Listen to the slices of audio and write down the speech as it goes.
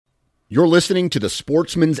You're listening to the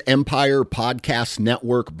Sportsman's Empire Podcast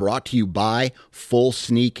Network, brought to you by Full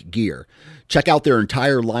Sneak Gear. Check out their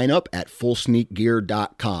entire lineup at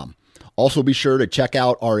fullsneakgear.com. Also be sure to check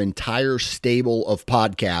out our entire stable of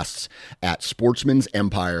podcasts at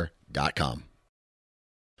sportsmansempire.com.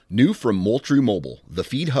 New from Moultrie Mobile, the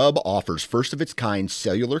Feed Hub offers first-of-its-kind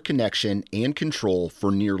cellular connection and control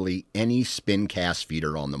for nearly any spin cast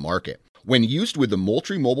feeder on the market. When used with the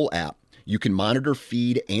Moultrie Mobile app, you can monitor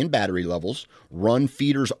feed and battery levels, run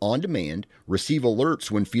feeders on demand, receive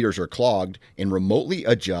alerts when feeders are clogged, and remotely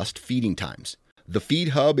adjust feeding times. The Feed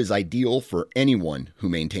Hub is ideal for anyone who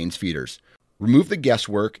maintains feeders. Remove the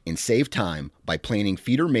guesswork and save time by planning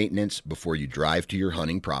feeder maintenance before you drive to your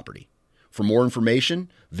hunting property. For more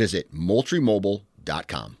information, visit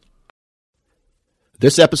MoultrieMobile.com.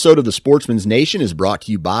 This episode of the Sportsman's Nation is brought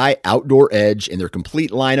to you by Outdoor Edge and their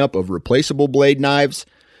complete lineup of replaceable blade knives,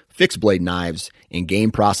 fixed blade knives, and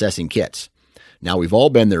game processing kits. Now, we've all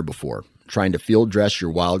been there before, trying to field dress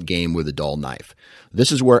your wild game with a dull knife.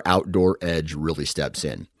 This is where Outdoor Edge really steps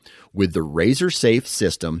in. With the Razor Safe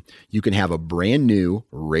system, you can have a brand new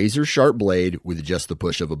razor sharp blade with just the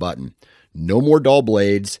push of a button. No more dull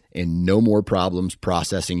blades and no more problems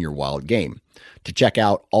processing your wild game. To check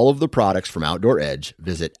out all of the products from Outdoor Edge,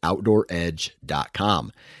 visit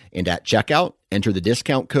OutdoorEdge.com. And at checkout, enter the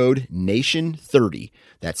discount code NATION30.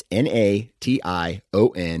 That's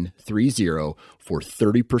NATION 30 for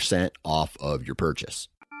 30% off of your purchase.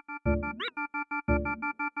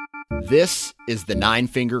 This is the Nine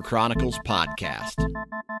Finger Chronicles podcast,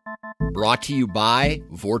 brought to you by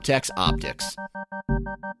Vortex Optics.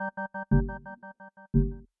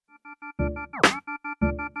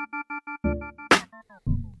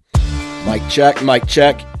 Mic check, mic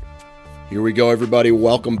check. Here we go, everybody.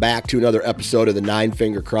 Welcome back to another episode of the Nine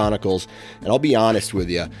Finger Chronicles. And I'll be honest with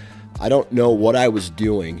you, I don't know what I was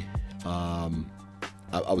doing. I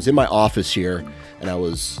was in my office here, and I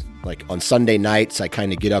was like on Sunday nights, I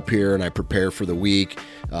kind of get up here and I prepare for the week,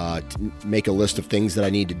 make a list of things that I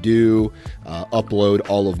need to do, upload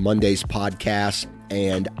all of Monday's podcasts,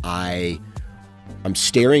 and I'm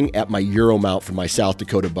staring at my Euro mount from my South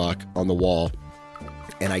Dakota buck on the wall,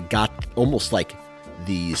 and I got almost like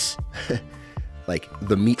these like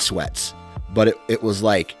the meat sweats, but it was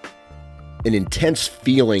like an intense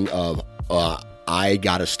feeling of I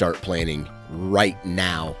gotta start planning right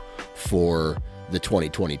now for the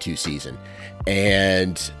 2022 season.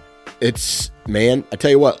 And it's, man, I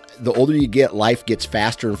tell you what, the older you get, life gets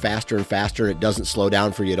faster and faster and faster, and it doesn't slow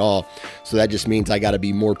down for you at all. So that just means I got to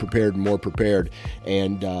be more prepared and more prepared.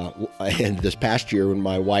 And this past year, when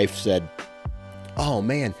my wife said, "Oh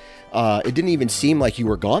man, it didn't even seem like you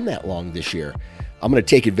were gone that long this year," I'm going to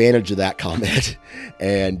take advantage of that comment,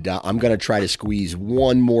 and I'm going to try to squeeze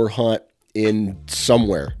one more hunt in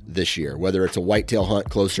somewhere this year, whether it's a whitetail hunt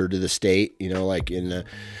closer to the state, you know, like in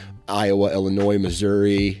Iowa, Illinois,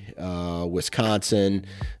 Missouri, Wisconsin,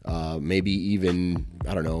 maybe even,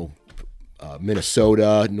 I don't know,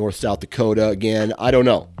 Minnesota, North South Dakota again. I don't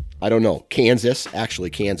know. Kansas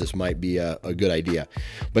might be a good idea.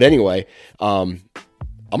 But anyway, I'm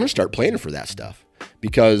going to start planning for that stuff,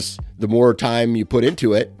 because the more time you put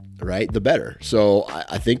into it, right, the better. So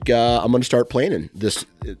I think I'm going to start planning this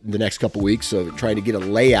the next couple weeks, so trying to get a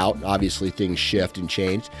layout. Obviously, things shift and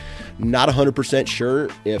change. Not 100% sure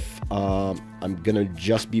if I'm going to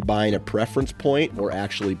just be buying a preference point or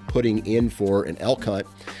actually putting in for an elk hunt.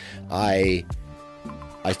 I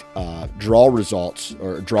draw results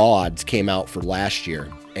or draw odds came out for last year,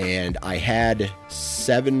 and I had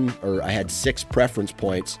 6 preference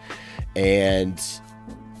points, and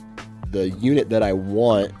the unit that I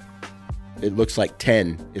want, it looks like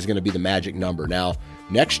 10 is going to be the magic number. Now,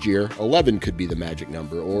 next year, 11 could be the magic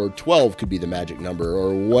number, or 12 could be the magic number,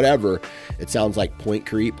 or whatever. It sounds like point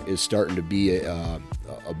creep is starting to be a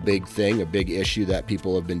big thing, a big issue that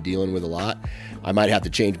people have been dealing with a lot. I might have to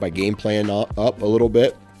change my game plan up a little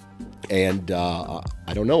bit, and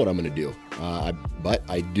I don't know what I'm going to do. But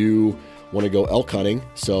I do want to go elk hunting,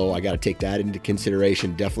 so I got to take that into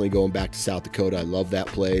consideration. Definitely going back to South Dakota. I love that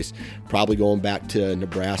place. Probably going back to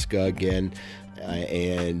Nebraska again,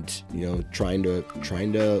 and you know, trying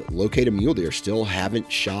to locate a mule deer. Still haven't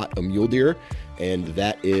shot a mule deer, and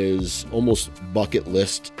that is almost bucket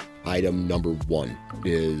list item number 1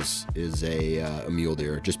 is a mule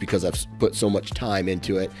deer, just because I've put so much time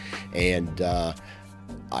into it, and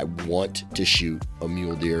I want to shoot a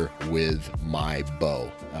mule deer with my bow,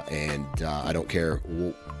 and I don't care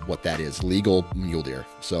what that is, legal mule deer.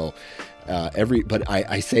 So but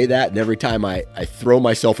I say that, and every time I throw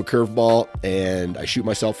myself a curveball and I shoot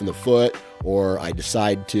myself in the foot, or I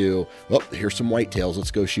decide to, here's some whitetails,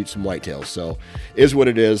 let's go shoot some whitetails. So is what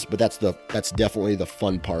it is, but that's definitely the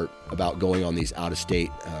fun part about going on these out-of-state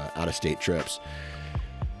trips.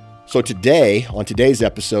 So today, on today's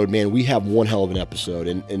episode, man, we have one hell of an episode,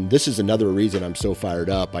 and this is another reason I'm so fired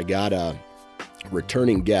up. I got a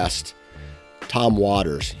returning guest, Tom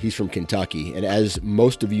Waters. He's from Kentucky, and as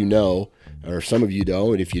most of you know, or some of you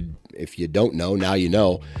don't, and if you don't know, now you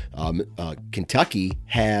know, Kentucky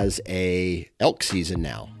has a elk season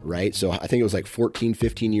now, right? So I think it was like 14,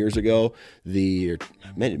 15 years ago, it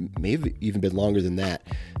may have even been longer than that,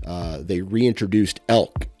 they reintroduced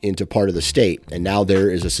elk into part of the state, and now there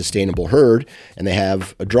is a sustainable herd, and they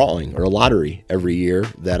have a drawing or a lottery every year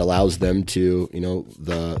that allows them to,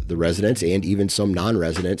 the residents and even some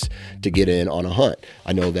non-residents to get in on a hunt.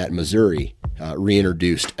 I know that Missouri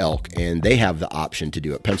reintroduced elk, and they have the option to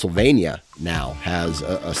do it. Pennsylvania now has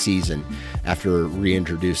a season after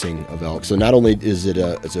reintroducing of elk. So not only is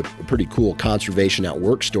it's a pretty cool conservation at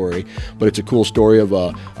work story, but it's a cool story of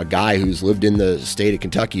a guy who's lived in the state of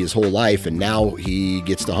Kentucky his whole life, and now he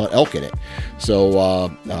gets to hunt elk in it. So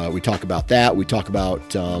we talk about that. We talk about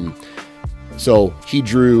so he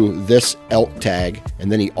drew this elk tag,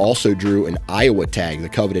 and then he also drew an Iowa tag, the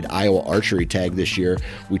coveted Iowa archery tag this year.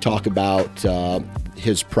 We talk about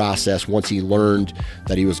his process once he learned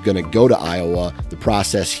that he was going to go to Iowa, the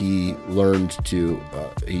process he learned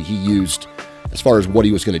he used as far as what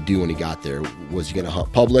he was going to do when he got there. Was he going to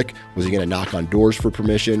hunt public? Was he going to knock on doors for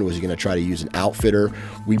permission? Was he going to try to use an outfitter?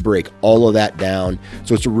 We break all of that down.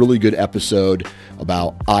 So it's a really good episode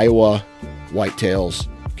about Iowa whitetails,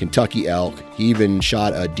 Kentucky elk. He even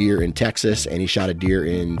shot a deer in Texas, and he shot a deer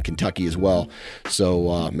in Kentucky as well.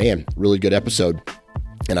 So, man, really good episode.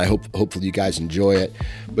 And I hopefully you guys enjoy it.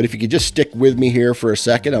 But if you could just stick with me here for a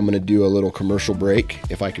second, I'm going to do a little commercial break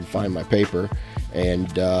if I can find my paper,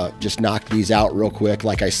 and just knock these out real quick.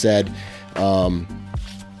 Like I said,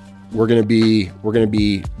 we're gonna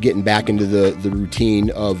be getting back into the routine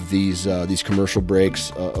of these commercial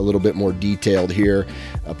breaks a little bit more detailed here,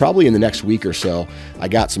 probably in the next week or so. I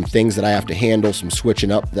got some things that I have to handle, some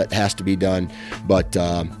switching up that has to be done, but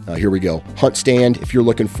here we go. Hunt Stand, if you're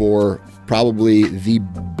looking for probably the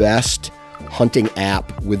best hunting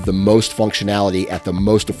app with the most functionality at the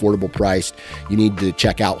most affordable price, you need to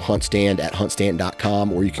check out Hunt Stand at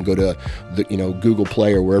huntstand.com, or you can go to the Google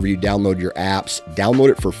Play or wherever you download your apps, download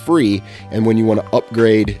it for free, and when you want to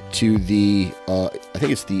upgrade to the I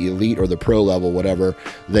think it's the Elite or the Pro level, whatever,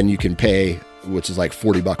 then you can pay, which is like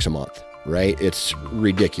 $40 a month. Right? It's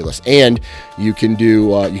ridiculous. And you can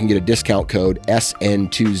get a discount code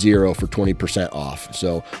SN20 for 20% off.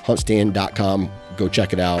 So huntstand.com, go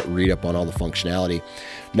check it out, read up on all the functionality.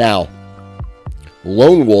 Now,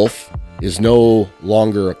 Lone Wolf is no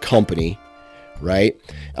longer a company, right?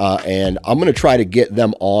 And I'm going to try to get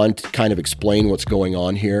them on to kind of explain what's going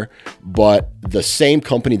on here. But the same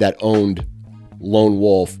company that owned Lone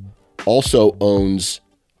Wolf also owns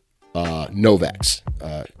Novex.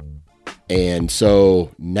 And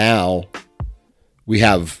so now we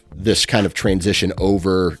have this kind of transition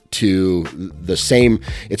over to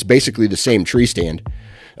it's basically the same tree stand,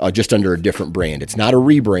 just under a different brand. It's not a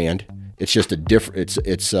rebrand. It's just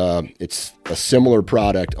it's a similar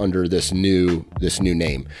product under this new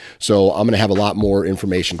name. So I'm going to have a lot more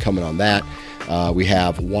information coming on that. We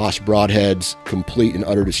have Wasp broadheads, complete and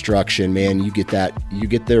utter destruction. Man, you get their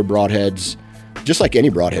broadheads just like any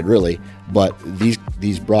broadhead, really. But these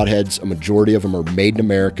broadheads, a majority of them are made in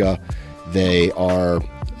America. They are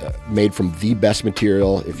made from the best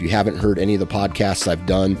material. If you haven't heard any of the podcasts I've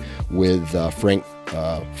done with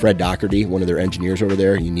Fred Doherty, one of their engineers over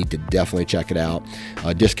there, you need to definitely check it out.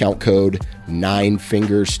 Discount code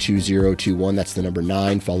 9fingers2021. That's the number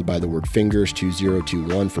 9 followed by the word fingers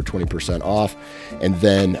 2021 for 20% off. And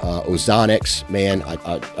then Ozonics, man,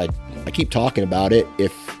 I keep talking about it.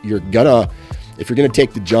 If you're gonna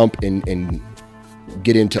take the jump and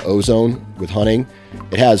get into ozone with hunting,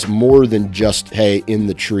 it has more than just in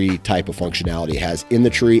the tree type of functionality. It has in the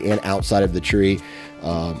tree and outside of the tree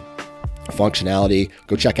functionality.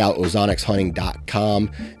 Go check out ozonicshunting.com.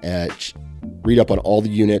 Read up on all the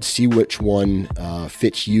units, see which one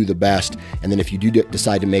fits you the best, and then if you do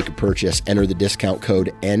decide to make a purchase, enter the discount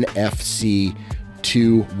code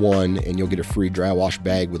NFC21 and you'll get a free dry wash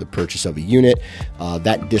bag with a purchase of a unit.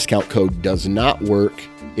 That discount code does not work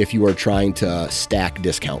if you are trying to stack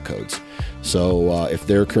discount codes. So if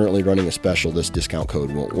they're currently running a special, this discount code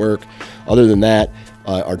won't work. Other than that,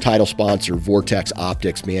 our title sponsor, Vortex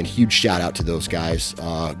Optics, man, huge shout out to those guys.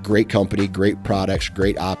 Great company, great products,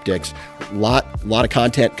 great optics. Lot of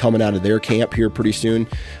content coming out of their camp here pretty soon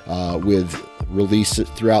with release it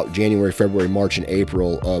throughout January, February, March, and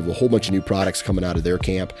April of a whole bunch of new products coming out of their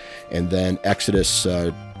camp. And then Exodus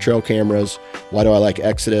trail cameras. Why do I like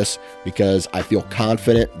Exodus? Because I feel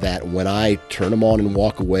confident that when I turn them on and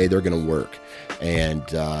walk away, they're going to work. And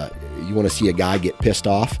you want to see a guy get pissed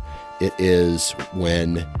off, it is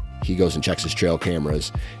when he goes and checks his trail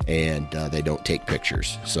cameras and they don't take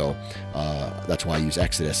pictures. So that's why I use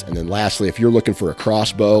Exodus. And then lastly, if you're looking for a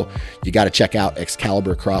crossbow, you got to check out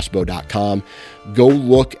excaliburcrossbow.com. Go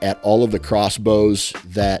look at all of the crossbows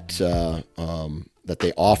that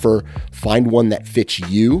they offer. Find one that fits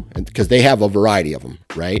you, because they have a variety of them,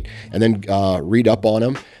 right? And then read up on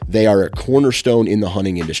them. They are a cornerstone in the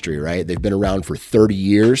hunting industry, right? They've been around for 30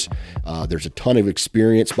 years. There's a ton of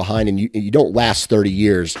experience behind, and you don't last 30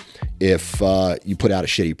 years if you put out a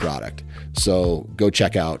shitty product. So go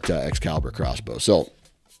check out Excalibur Crossbow. So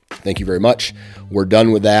thank you very much. We're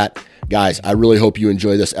done with that. Guys, I really hope you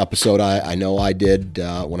enjoy this episode. I know I did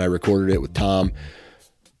when I recorded it with Tom.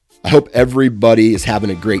 I hope everybody is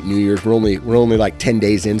having a great New Year's. We're only like 10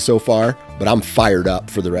 days in so far, but I'm fired up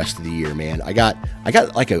for the rest of the year, man. I got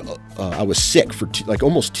like I was sick for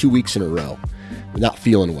almost 2 weeks in a row, not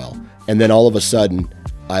feeling well. And then all of a sudden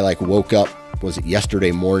I woke up, was it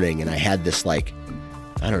yesterday morning, and I had this an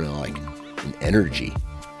energy.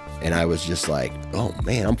 And I was just like, oh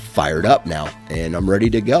man, I'm fired up now and I'm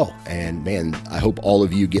ready to go. And man, I hope all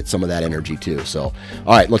of you get some of that energy too. So,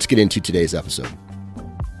 all right, let's get into today's episode.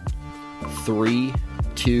 3,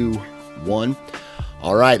 2, 1.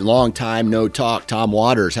 All right, long time no talk. Tom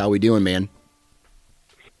Waters, how we doing, man?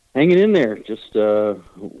 Hanging in there, just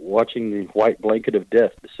watching the white blanket of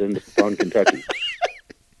death descend upon Kentucky.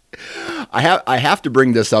 I have to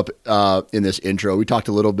bring this up in this intro. We talked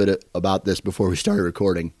a little bit about this before we started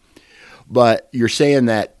recording, but you're saying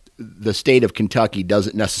that the state of Kentucky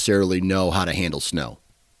doesn't necessarily know how to handle snow.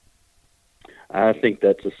 I think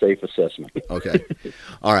that's a safe assessment. Okay.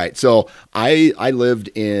 All right. So I lived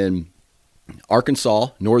in Arkansas,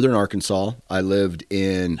 northern Arkansas. I lived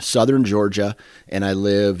in southern Georgia, and I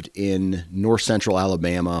lived in north central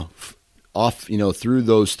Alabama. Through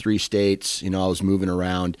those 3 states, I was moving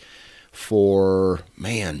around for,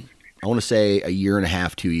 I want to say a year and a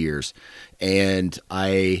half, 2 years. And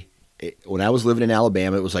when I was living in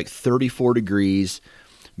Alabama, it was like 34 degrees,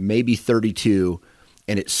 maybe 32.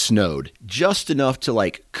 And it snowed just enough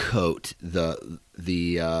to coat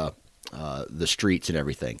the streets and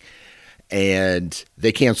everything. And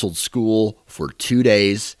they canceled school for 2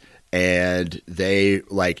 days. And they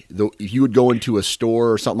if you would go into a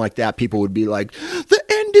store or something like that, people would be like, "The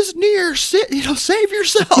end is near. Save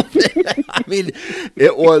yourself." I mean,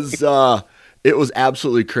 it was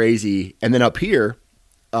absolutely crazy. And then up here,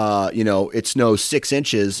 it snows 6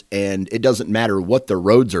 inches, and it doesn't matter what the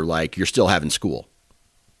roads are like. You're still having school.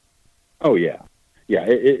 Oh, yeah. Yeah,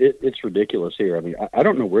 it's ridiculous here. I mean, I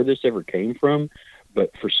don't know where this ever came from,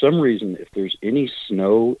 but for some reason, if there's any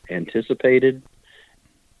snow anticipated,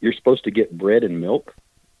 you're supposed to get bread and milk.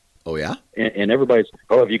 Oh, yeah? And everybody's,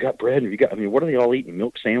 have you got bread? What are they all eating?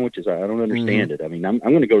 Milk sandwiches? I don't understand it. I mean, I'm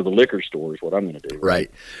going to go to the liquor store is what I'm going to do.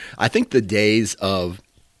 Right. I think the days of,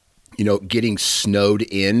 getting snowed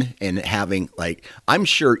in and having, I'm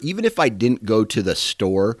sure even if I didn't go to the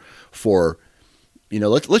store for,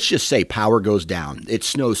 let's just say power goes down. It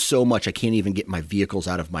snows so much I can't even get my vehicles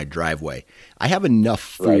out of my driveway. I have enough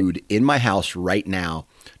food in my house right now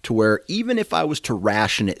to where even if I was to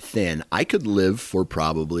ration it thin, I could live for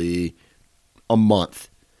probably a month.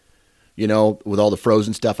 With all the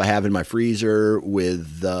frozen stuff I have in my freezer,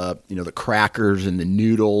 with the crackers and the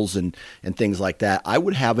noodles and things like that, I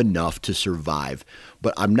would have enough to survive.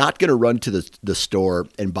 But I'm not going to run to the store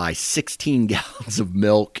and buy 16 gallons of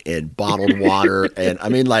milk and bottled water. And I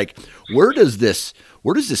mean, where does this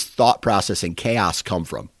thought process and chaos come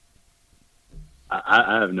from?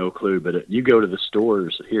 I have no clue, but you go to the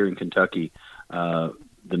stores here in Kentucky the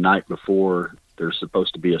night before there's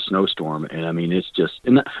supposed to be a snowstorm, and I mean, it's just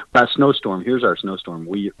by snowstorm. Here's our snowstorm.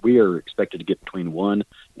 We are expected to get between 1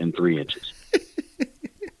 and 3 inches.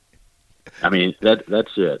 I mean, that's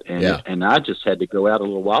it. And I just had to go out a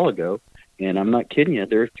little while ago, and I'm not kidding you.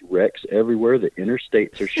 There's wrecks everywhere. The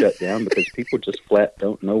interstates are shut down because people just flat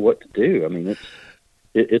don't know what to do. I mean,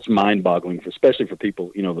 it's mind-boggling, especially for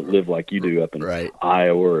people that live like you do up in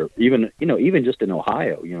Iowa, or even just in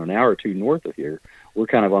Ohio. An hour or two north of here, we're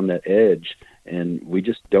kind of on that edge, and we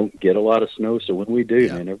just don't get a lot of snow. So when we do,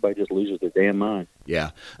 man, everybody just loses their damn mind.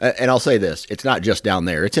 Yeah, and I'll say this: it's not just down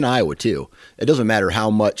there; it's in Iowa too. It doesn't matter how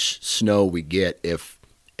much snow we get. If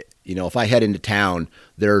I head into town,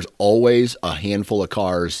 there's always a handful of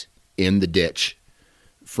cars in the ditch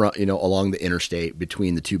along the interstate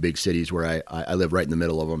between the two big cities where I live right in the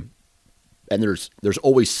middle of them. And there's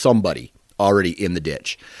always somebody already in the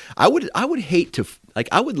ditch. I would hate to,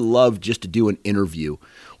 I would love just to do an interview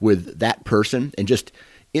with that person and just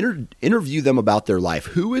interview them about their life.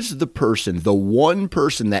 Who is the one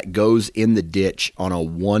person that goes in the ditch on a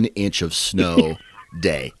 1 inch of snow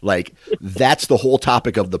day? Like, that's the whole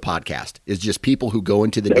topic of the podcast, is just people who go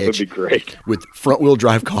into the ditch. That would be great. With front wheel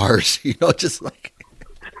drive cars, just like,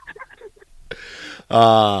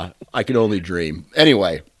 I can only dream.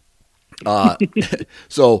 Anyway.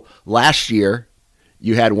 So last year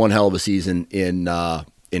you had one hell of a season in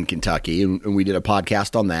Kentucky, and we did a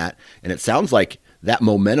podcast on that. And it sounds like that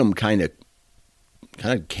momentum kind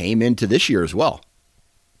of came into this year as well.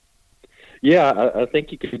 Yeah, I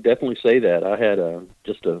think you could definitely say that. I had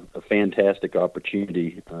just a fantastic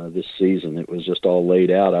opportunity this season. It was just all laid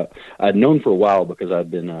out. I'd known for a while, because I'd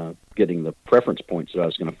been getting the preference points, that I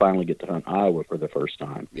was going to finally get to hunt Iowa for the first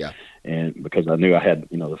time. Yeah. And because I knew I had,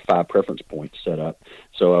 the 5 preference points set up.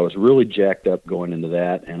 So I was really jacked up going into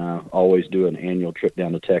that. And I always do an annual trip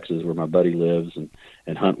down to Texas where my buddy lives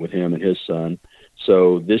and hunt with him and his son.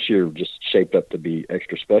 So this year just shaped up to be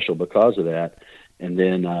extra special because of that. And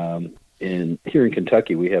then, here in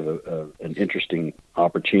Kentucky, we have an interesting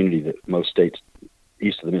opportunity that most states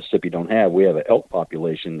east of the Mississippi don't have. We have an elk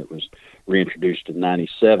population that was reintroduced in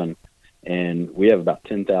 '97, and we have about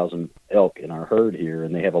 10,000 elk in our herd here,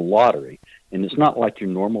 and they have a lottery. And it's not like your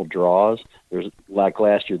normal draws. There's, like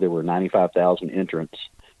last year, there were 95,000 entrants,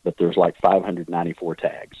 but there's like 594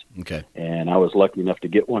 tags. Okay. And I was lucky enough to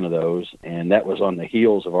get one of those, and that was on the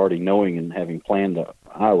heels of already knowing and having planned the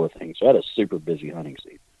Iowa thing. So I had a super busy hunting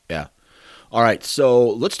season. Yeah. All right, so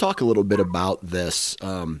let's talk a little bit about this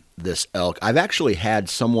this elk. I've actually had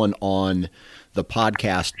someone on the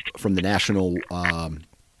podcast from the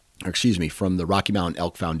from the Rocky Mountain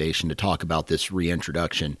Elk Foundation to talk about this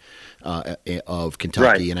reintroduction of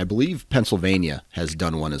Kentucky, right. And I believe Pennsylvania has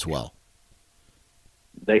done one as well.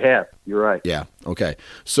 They have. You're right. Yeah. Okay.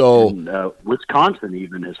 So Wisconsin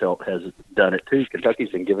even has done it too. Kentucky's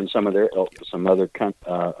been giving some of their elk to some other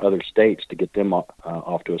states to get them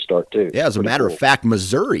off to a start too. Yeah. As a matter of fact,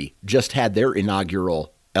 Missouri just had their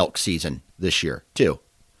inaugural elk season this year too.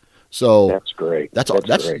 So that's great. That's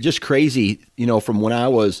great. Just crazy. From when I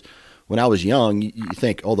was young, you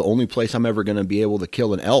think, the only place I'm ever going to be able to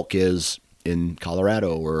kill an elk is in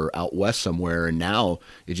Colorado or out west somewhere. And now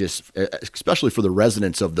it just, especially for the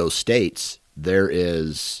residents of those states,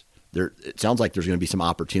 it sounds like there's going to be some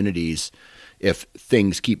opportunities if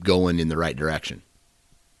things keep going in the right direction.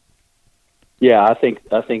 Yeah, I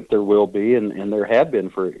think there will be, and there have been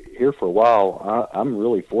for a while. I'm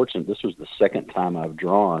really fortunate. This was the second time I've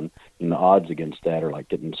drawn, and the odds against that are like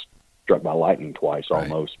getting struck by lightning twice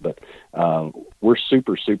almost. Right. But we're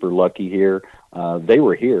super, super lucky here. They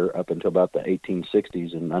were here up until about the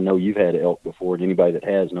 1860s, and I know you've had elk before, and anybody that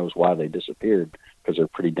has knows why they disappeared, because they're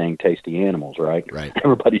pretty dang tasty animals, right? Right.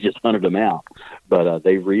 Everybody just hunted them out. But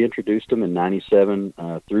they reintroduced them in '97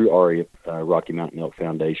 through ARIA, Rocky Mountain Elk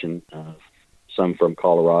Foundation, some from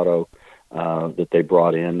Colorado that they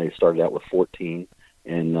brought in. They started out with 14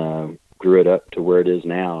 and grew it up to where it is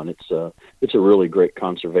now. And it's a really great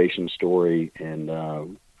conservation story, and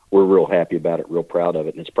we're real happy about it, real proud of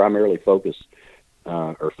it. And it's primarily focused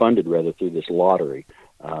or funded rather through this lottery.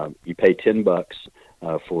 You pay $10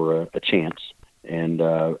 for a chance, and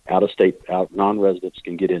out-of-state, non-residents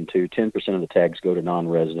can get into 10% of the tags go to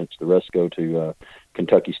non-residents. The rest go to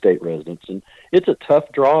Kentucky state residents. And it's a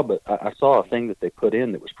tough draw, but I saw a thing that they put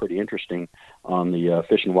in that was pretty interesting on the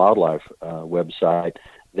Fish and Wildlife website,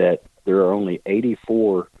 that there are only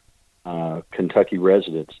 84 Kentucky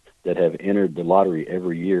residents that have entered the lottery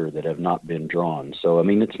every year that have not been drawn. So, I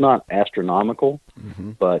mean, it's not astronomical,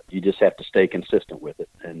 but you just have to stay consistent with it,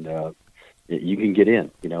 and you can get in.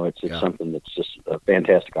 It's something that's just a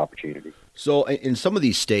fantastic opportunity. So in some of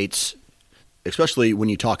these states, especially when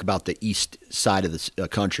you talk about the east side of the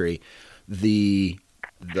country, the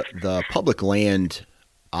public land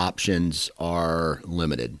options are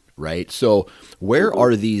limited, right? So where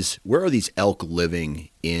are these elk living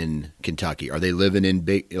in Kentucky? Are they living in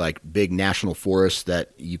big national forests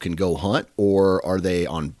that you can go hunt, or are they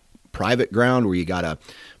on private ground where you got to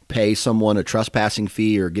pay someone a trespassing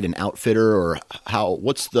fee or get an outfitter, or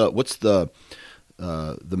what's the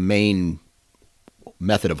main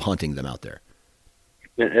method of hunting them out there?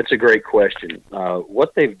 That's a great question.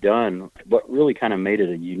 What they've done, what really kind of made it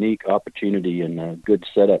a unique opportunity and a good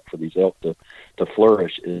setup for these elk to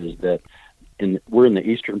flourish, is that we're in the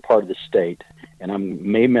eastern part of the state, and I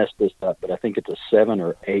may mess this up, but I think it's a 7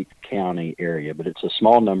 or 8 county area, but it's a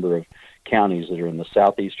small number of counties that are in the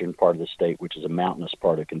southeastern part of the state, which is a mountainous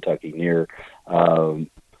part of Kentucky near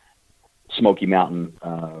Smoky Mountain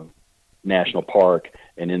National Park,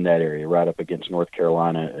 and in that area, right up against North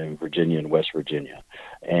Carolina and Virginia and West Virginia.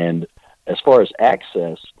 And as far as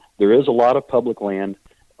access, there is a lot of public land.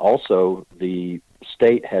 Also, the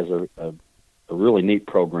state has a really neat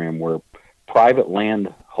program where private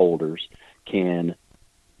landholders can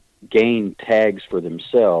gain tags for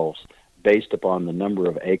themselves based upon the number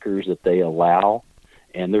of acres that they allow.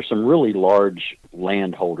 And there's some really large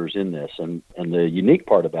landholders in this. And the unique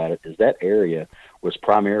part about it is that area was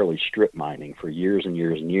primarily strip mining for years and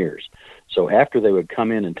years and years. So after they would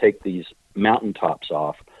come in and take these mountaintops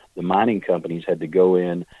off, the mining companies had to go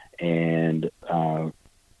in and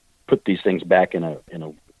put these things back in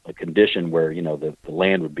a condition where, you know, the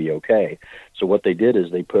land would be okay. So what they did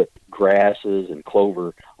is they put grasses and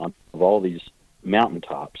clover on all these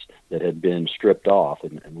mountaintops that had been stripped off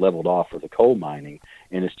and leveled off for the coal mining,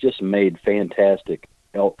 and it's just made fantastic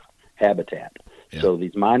elk habitat. Yeah. So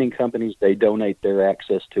these mining companies, they donate their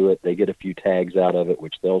access to it. They get a few tags out of it,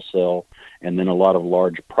 which they'll sell, and then a lot of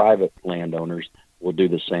large private landowners will do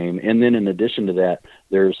the same. And then in addition to that,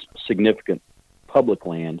 there's significant public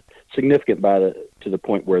land, significant to the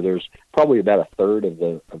point where there's probably about a third of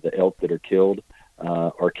the elk that are killed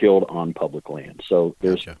on public land. So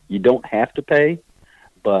Gotcha. You don't have to pay,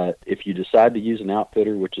 but if you decide to use an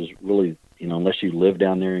outfitter, which is really, you know, unless you live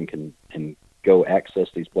down there and can go access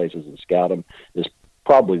these places and scout them, is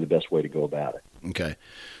probably the best way to go about it. Okay.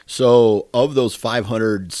 So of those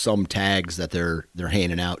 500 some tags that they're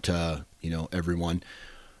handing out to, you know, everyone,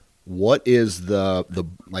 what is the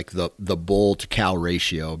bull to cow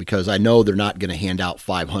ratio? Because I know they're not going to hand out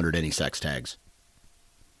 500 any sex tags.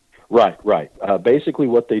 Right. Basically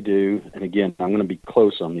what they do, and again, I'm going to be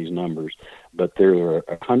close on these numbers, but there are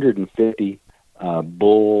 150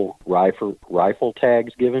 bull rifle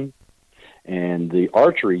tags given, and the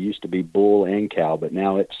archery used to be bull and cow, but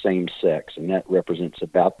now it's same sex, and that represents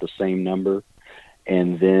about the same number,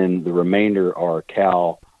 and then the remainder are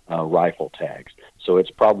cow rifle tags. So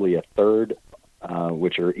it's probably a third,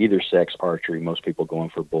 which are either sex archery, most people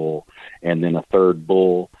going for bull, and then a third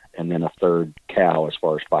bull, and then a third cow as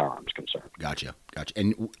far as firearms concerned. Gotcha.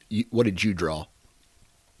 And what did you draw?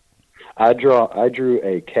 I drew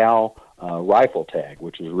a cow rifle tag,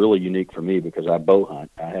 which is really unique for me because I bow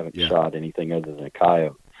hunt. I haven't shot anything other than a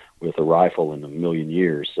coyote with a rifle in a million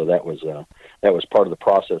years. So that was part of the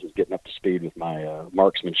process of getting up to speed with my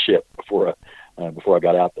marksmanship before I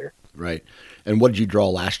got out there. Right. And what did you draw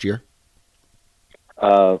last year?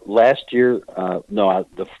 Last year,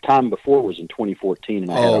 the time before was in 2014,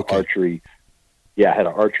 and I had an archery. Yeah, I had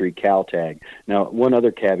an archery cow tag. Now, one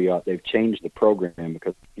other caveat: they've changed the program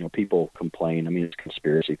because, you know, people complain. I mean, it's a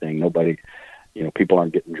conspiracy thing. Nobody, you know, people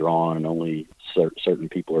aren't getting drawn, and only certain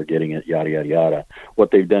people are getting it. Yada yada yada.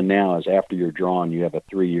 What they've done now is after you're drawn, you have a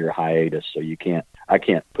 3-year hiatus, so I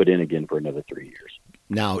can't put in again for another 3 years.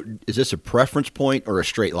 Now, is this a preference point or a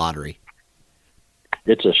straight lottery?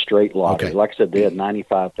 It's a straight lottery. Okay. Like I said, they had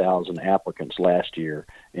 95,000 applicants last year,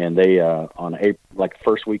 and they on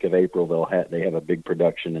first week of April they have a big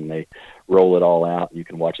production and they roll it all out. You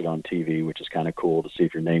can watch it on TV, which is kind of cool to see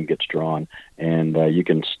if your name gets drawn, and you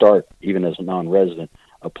can start even as a non-resident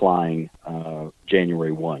applying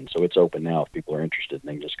January 1. So it's open now if people are interested. And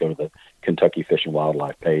they can just go to the Kentucky Fish and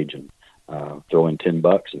Wildlife page and throw in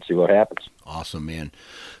 $10 and see what happens. Awesome, man.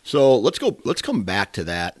 So let's come back to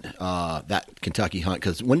that Kentucky hunt,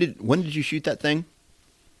 because when did you shoot that thing?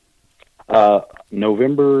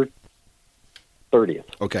 November 30th.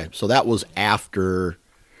 Okay, so that was after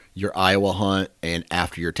your Iowa hunt and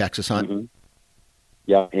after your Texas hunt. Mm-hmm.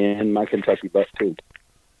 Yeah, and my Kentucky buck too.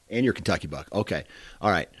 And your Kentucky buck. Okay,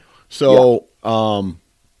 all right. So so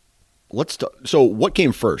what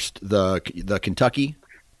came first? The Kentucky.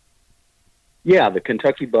 Yeah, the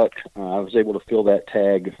Kentucky buck, I was able to fill that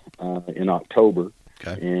tag in October,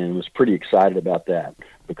 and was pretty excited about that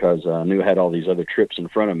because I knew I had all these other trips in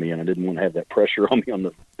front of me, and I didn't want to have that pressure on me on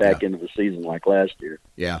the back end of the season like last year.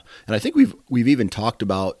 Yeah, and I think we've even talked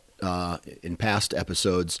about in past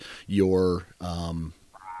episodes your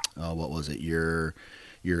what was it, your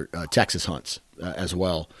Texas hunts as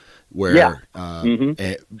well. Where,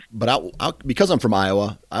 but because I'm from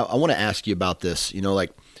Iowa, I want to ask you about this. You know,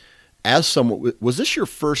 like, as someone, was this your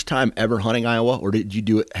first time ever hunting Iowa, or did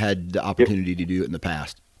you had the opportunity to do it in the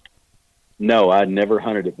past? No, I'd never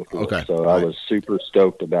hunted it before. Okay, so I was super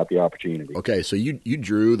stoked about the opportunity. Okay, so you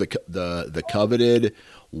drew the coveted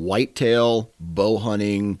whitetail bow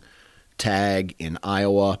hunting tag in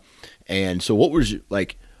Iowa, and so what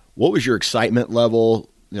was your excitement level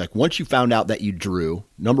like once you found out that you drew,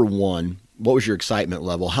 number one, what was your excitement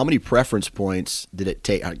level? How many preference points did it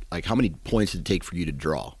take? Like how many points did it take for you to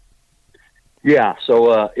draw? Yeah,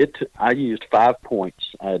 so I used 5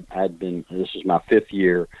 points. This is my 5th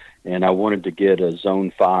year, and I wanted to get a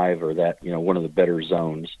zone 5 or that, one of the better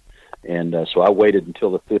zones. And so I waited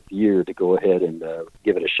until the 5th year to go ahead and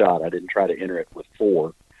give it a shot. I didn't try to enter it with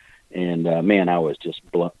 4. And man, I was just,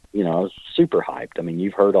 I was super hyped. I mean,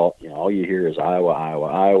 you've heard all you hear is Iowa, Iowa,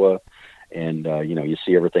 Iowa. And, you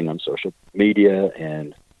see everything on social media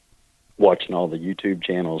and watching all the YouTube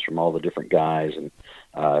channels from all the different guys. And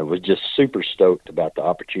I was just super stoked about the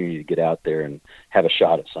opportunity to get out there and have a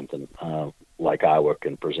shot at something like Iowa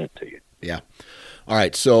can present to you. Yeah. All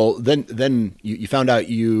right. So then you found out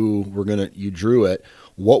you drew it.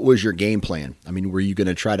 What was your game plan? I mean, were you going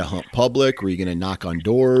to try to hunt public? Were you going to knock on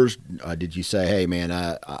doors? Did you say, "Hey, man,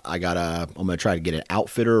 I'm going to try to get an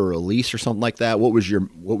outfitter or a lease or something like that"? What was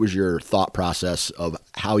your thought process of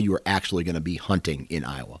how you were actually going to be hunting in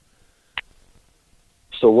Iowa?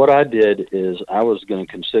 So what I did is I was going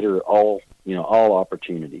to consider all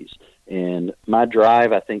opportunities. And my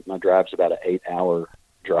drive's about an 8-hour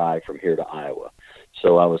drive from here to Iowa.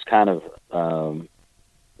 So I was kind of,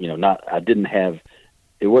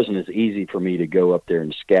 it wasn't as easy for me to go up there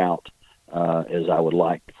and scout as I would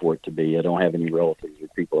like for it to be. I don't have any relatives or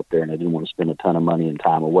people up there, and I didn't want to spend a ton of money and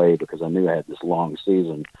time away because I knew I had this long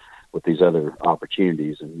season with these other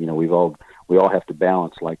opportunities. And, we all have to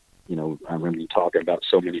balance, like, I remember you talking about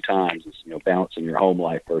so many times, is, balancing your home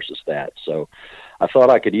life versus that. So I thought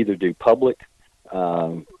I could either do public.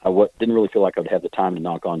 I didn't really feel like I'd have the time to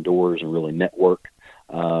knock on doors and really network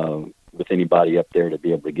with anybody up there to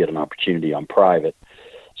be able to get an opportunity on private.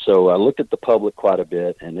 So I looked at the public quite a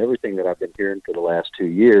bit, and everything that I've been hearing for the last 2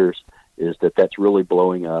 years is that that's really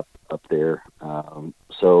blowing up there.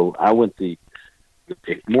 So I went the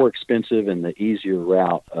more expensive and the easier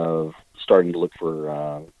route of starting to look for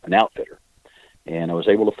an outfitter. And I was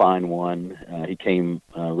able to find one. He came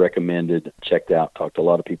recommended, checked out, talked to a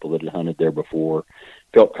lot of people that had hunted there before,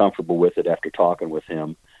 felt comfortable with it after talking with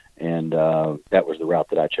him, and that was the route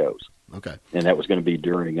that I chose. Okay. And that was going to be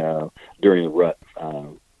during the rut,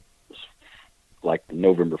 like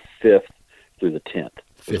November 5th through the 10th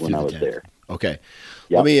is when I was there. Okay.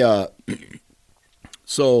 Yep. Let me,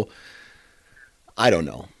 so I don't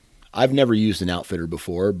know. I've never used an outfitter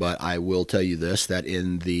before, but I will tell you this, that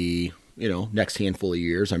in the next handful of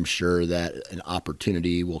years, I'm sure that an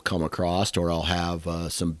opportunity will come across, or I'll have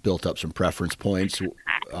built up some preference points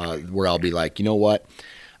where I'll be like, you know what,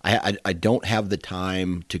 I don't have the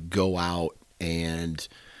time to go out and,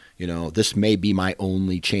 this may be my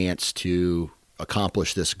only chance to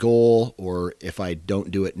accomplish this goal, or if I don't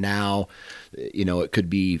do it now, it could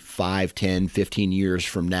be 5, 10, 15 years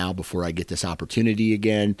from now before I get this opportunity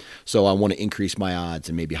again. So I want to increase my odds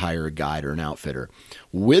and maybe hire a guide or an outfitter.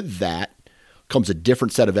 With that comes a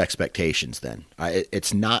different set of expectations then.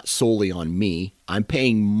 It's not solely on me. I'm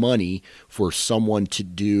paying money for someone to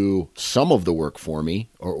do some of the work for me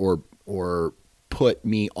or put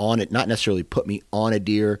me on it, not necessarily put me on a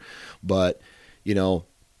deer, but,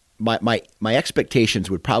 my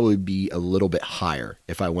expectations would probably be a little bit higher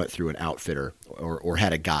if I went through an outfitter or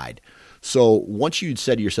had a guide. So once you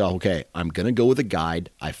said to yourself, okay, I'm going to go with a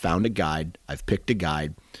guide, I found a guide, I've picked a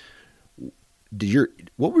guide,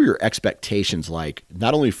 what were your expectations like,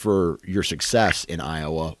 not only for your success in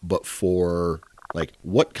Iowa, but for like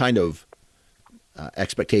what kind of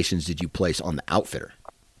expectations did you place on the outfitter?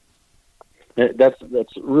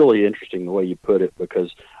 That's really interesting the way you put it,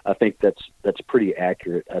 because I think that's pretty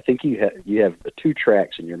accurate. I think you have the 2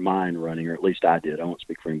 tracks in your mind running, or at least I did. I won't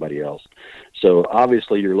speak for anybody else. So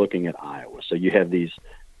obviously you're looking at Iowa. So you have these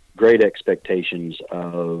great expectations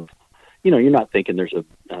of, you're not thinking there's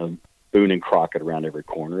a Boone and Crockett around every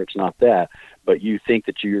corner. It's not that, but you think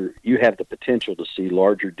that you have the potential to see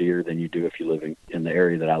larger deer than you do if you live in the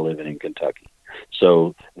area that I live in Kentucky.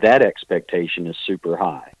 So that expectation is super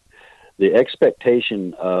high. The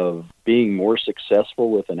expectation of being more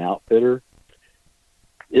successful with an outfitter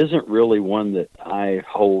isn't really one that I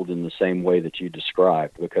hold in the same way that you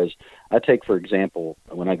described, because I take, for example,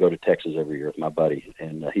 when I go to Texas every year with my buddy,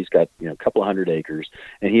 and he's got a couple of 100 acres,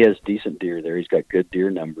 and he has decent deer there. He's got good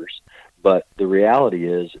deer numbers. But the reality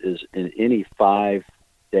is in any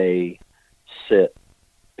 5-day sit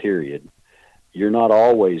period, you're not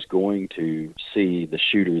always going to see the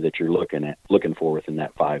shooter that you're looking for within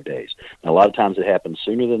that 5 days. Now, a lot of times it happens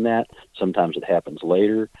sooner than that. Sometimes it happens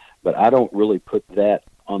later, but I don't really put that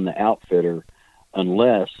on the outfitter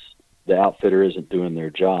unless the outfitter isn't doing their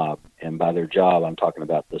job. And by their job, I'm talking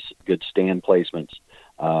about this good stand placements,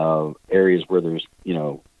 areas where there's,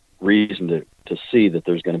 reason to see that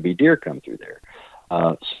there's going to be deer come through there.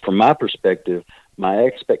 From my perspective, my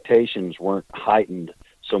expectations weren't heightened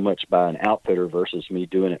so much by an outfitter versus me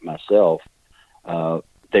doing it myself.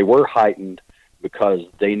 They were heightened because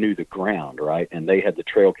they knew the ground, right? And they had the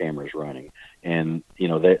trail cameras running, and,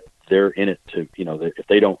 they're in it to, if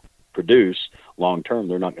they don't produce long term,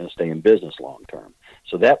 they're not going to stay in business long term.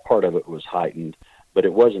 So that part of it was heightened, but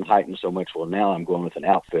it wasn't heightened so much. Well, now I'm going with an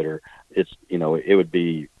outfitter. It's, it would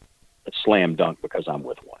be a slam dunk because I'm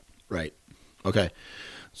with one. Right. Okay.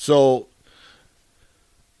 So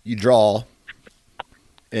you draw,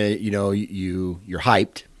 you're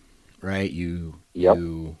hyped, right? Yep.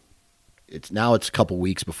 It's a couple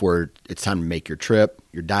weeks before it's time to make your trip.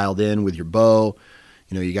 You're dialed in with your bow.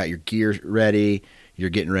 You got your gear ready. You're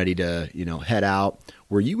getting ready to, head out.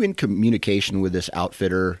 Were you in communication with this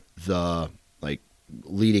outfitter,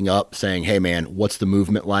 leading up, saying, "Hey man, what's the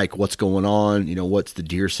movement like? What's going on? What's the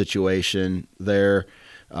deer situation there?"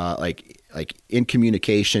 In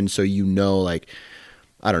communication, so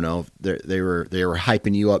I don't know, they were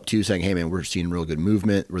hyping you up too, saying, "Hey man, we're seeing real good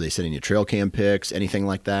movement." Were they sending you trail cam pics, anything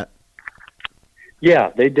like that?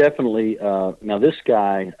 Yeah, they definitely. Now this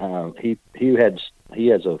guy, he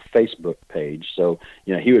has a Facebook page, so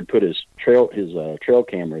he would put his trail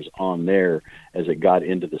cameras on there as it got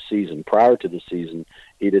into the season. Prior to the season,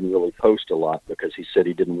 he didn't really post a lot because he said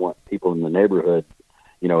he didn't want people in the neighborhood,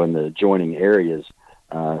 in the adjoining areas,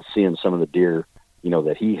 seeing some of the deer,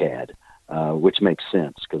 that he had, which makes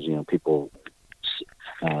sense because people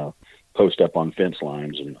post up on fence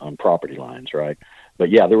lines and on property lines, right? But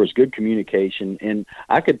yeah, there was good communication, and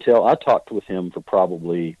I could tell. I talked with him for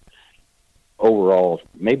probably overall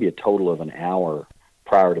maybe a total of an hour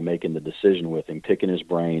prior to making the decision with him, picking his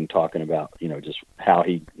brain, talking about just how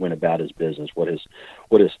he went about his business, what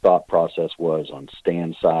his thought process was on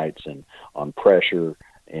stand sites and on pressure,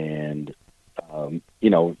 and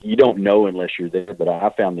you don't know unless you're there. But I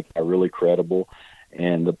found the guy really credible,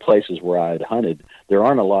 and the places where I had hunted, there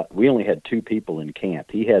aren't a lot. We only had 2 people in camp.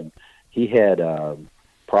 He had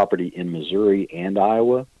property in Missouri and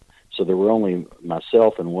Iowa, so there was only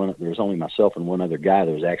myself and one other guy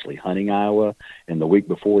that was actually hunting Iowa. And the week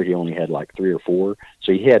before, he only had like 3 or 4.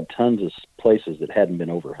 So he had tons of places that hadn't been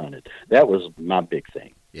overhunted. That was my big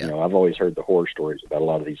thing. Yeah. I've always heard the horror stories about a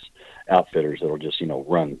lot of these outfitters that'll just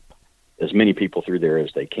run as many people through there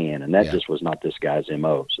as they can, and that just was not this guy's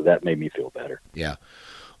MO. So that made me feel better. Yeah.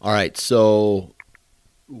 All right. So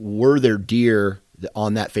were there deer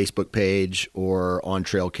on that Facebook page or on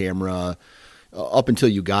trail camera up until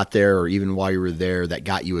you got there, or even while you were there, that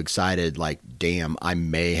got you excited? Like, damn, I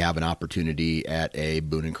may have an opportunity at a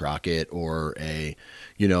Boone and Crockett or a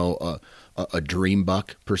dream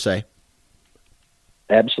buck per se.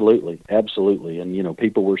 Absolutely. And,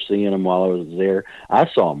 people were seeing them while I was there. I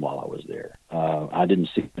saw them while I was there.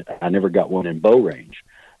 I never got one in bow range,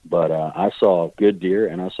 but I saw good deer,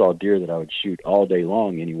 and I saw deer that I would shoot all day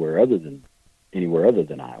long anywhere other than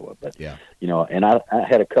Iowa. But, yeah. And I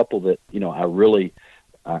had a couple that,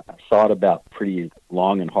 I thought about pretty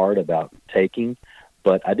long and hard about taking,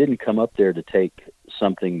 but I didn't come up there to take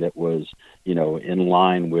something that was, in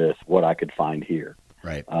line with what I could find here.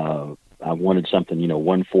 Right. I wanted something,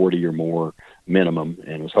 140 or more minimum,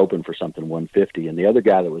 and was hoping for something 150. And the other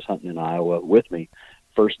guy that was hunting in Iowa with me,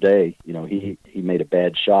 first day, he made a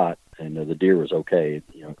bad shot, and the deer was okay.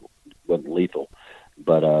 It wasn't lethal,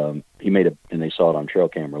 but he made and they saw it on trail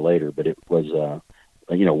camera later, but it was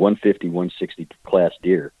 150, 160 class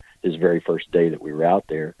deer his very first day that we were out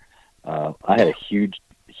there. I had a huge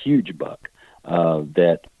buck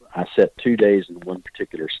that I set 2 days in one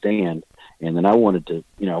particular stand. And then I wanted to,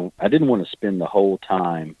 I didn't want to spend the whole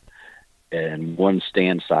time in one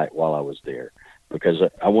stand site while I was there, because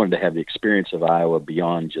I wanted to have the experience of Iowa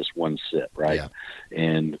beyond just one sit, right? Yeah.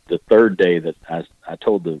 And the third day that I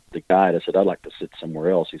told the guide, I said, I'd like to sit somewhere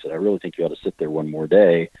else. He said, I really think you ought to sit there one more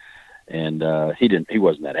day. And he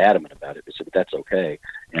wasn't that adamant about it. He said, but that's okay.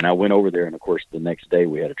 And I went over there, and of course the next day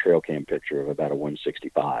we had a trail cam picture of about a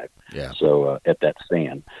 165. Yeah. So at that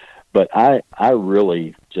stand. But I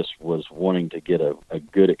really just was wanting to get a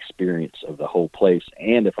good experience of the whole place.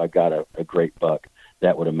 And if I got a great buck,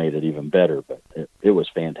 that would have made it even better. But it was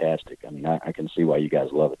fantastic. I mean, I can see why you guys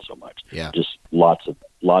love it so much. Yeah. Just lots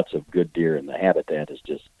of good deer, and the habitat is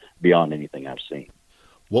just beyond anything I've seen.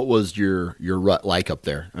 What was your rut like up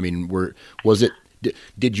there? I mean,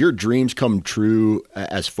 did your dreams come true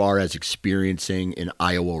as far as experiencing an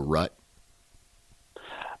Iowa rut?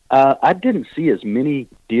 I didn't see as many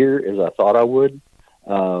deer as I thought I would.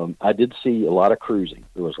 I did see a lot of cruising.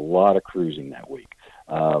 There was a lot of cruising that week.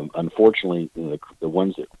 Unfortunately, the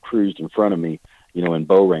ones that cruised in front of me, in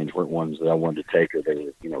bow range weren't ones that I wanted to take, or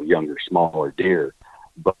they were, younger, smaller deer.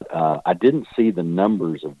 But I didn't see the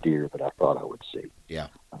numbers of deer that I thought I would see. Yeah.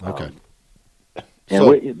 Okay. And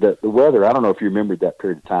the weather, I don't know if you remembered that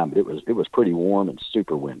period of time, but it was pretty warm and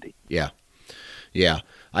super windy. Yeah. Yeah.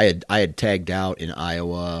 I had tagged out in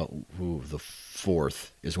Iowa. The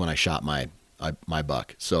 4th is when I shot my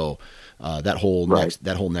buck. So that whole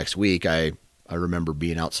next week, I remember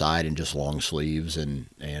being outside in just long sleeves and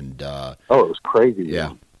it was crazy. Yeah.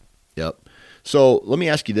 Man. Yep. So let me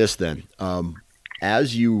ask you this then.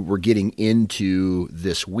 As you were getting into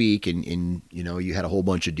this week and you had a whole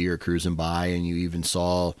bunch of deer cruising by and you even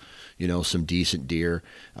saw, some decent deer,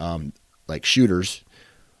 like shooters,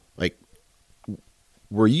 like,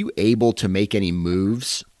 were you able to make any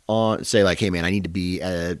moves on, say, like, hey man, I need to be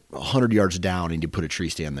at 100 yards down and to put a tree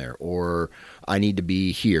stand there, or I need to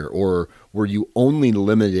be here, or were you only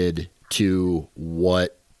limited to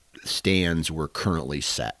what stands were currently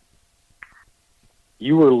set?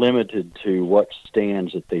 You were limited to what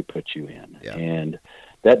stands that they put you in. Yeah. And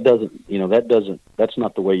that's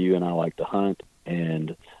not the way you and I like to hunt.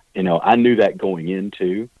 And, I knew that going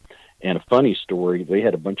into. And a funny story, they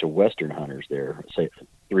had a bunch of Western hunters there, say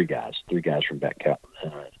three guys from back that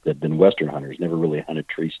had been Western hunters, never really hunted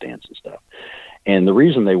tree stands and stuff. And the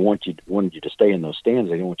reason they wanted you to stay in those stands,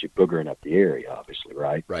 they don't want you boogering up the area, obviously,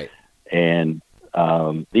 right? Right. And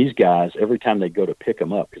these guys, every time they go to pick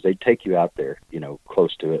them up, because they'd take you out there,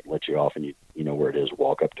 close to it, let you off, and you know where it is,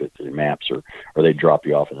 walk up to it through maps, or they drop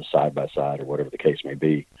you off in a side-by-side or whatever the case may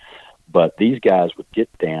be. But these guys would get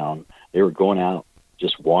down. They were going out,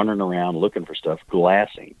 just wandering around looking for stuff,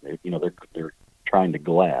 glassing. They're trying to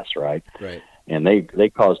glass, right? Right. And they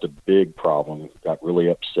caused a big problem. Got really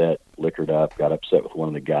upset, liquored up, got upset with one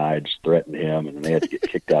of the guides, threatened him, and they had to get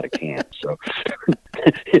kicked out of camp. So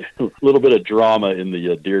a little bit of drama in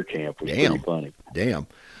the deer camp was pretty funny. Damn.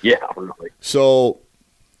 Yeah, really. So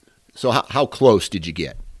how close did you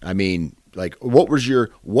get? I mean, like,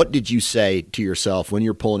 what did you say to yourself when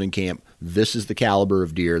you're pulling in camp? This is the caliber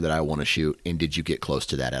of deer that I want to shoot. And did you get close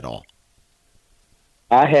to that at all?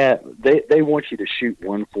 They want you to shoot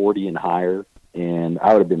 140 and higher, and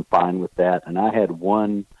I would have been fine with that. And I had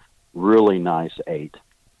one really nice 8,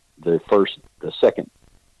 the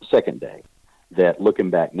second day, that looking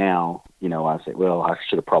back now, I say, well, I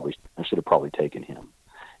should have probably taken him.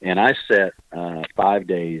 And I set 5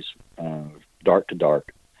 days, dark to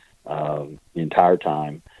dark, the entire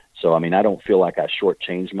time. So, I mean, I don't feel like I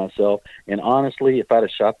shortchanged myself. And honestly, if I'd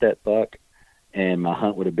have shot that buck and my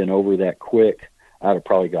hunt would have been over that quick, I'd have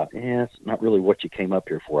probably got, it's not really what you came up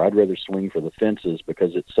here for. I'd rather swing for the fences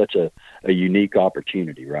because it's such a unique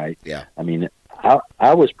opportunity, right? Yeah. I mean,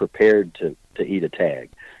 I was prepared to eat a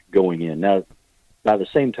tag going in. Now, by the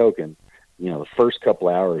same token, the first couple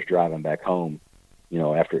hours driving back home,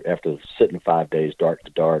 after sitting 5 days dark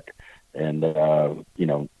to dark, and,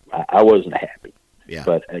 I wasn't happy. Yeah.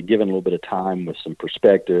 But given a little bit of time with some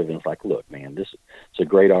perspective, and it's like, look, man, it's a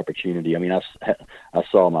great opportunity. I mean, I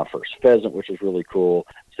saw my first pheasant, which was really cool.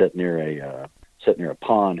 Sitting near a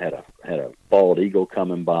pond, had a bald eagle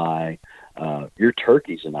coming by. Your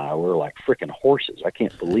turkeys and I were like freaking horses. I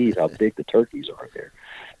can't believe how big the turkeys are there.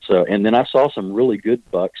 So, and then I saw some really good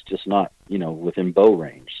bucks, just not within bow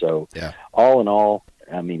range. So, yeah. All in all,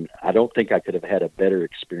 I mean, I don't think I could have had a better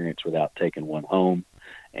experience without taking one home.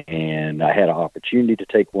 And I had an opportunity to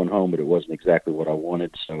take one home, but it wasn't exactly what I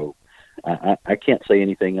wanted. So I can't say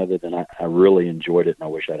anything other than I really enjoyed it, and I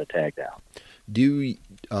wish I'd have tagged out.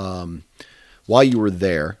 While you were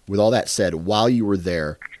there, with all that said,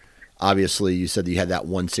 obviously you said that you had that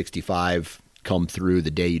 165 come through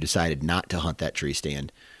the day you decided not to hunt that tree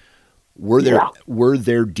stand. Were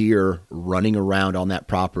there deer running around on that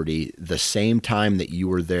property the same time that you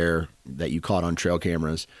were there, that you caught on trail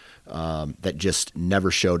cameras, that just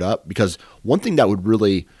never showed up? Because one thing that would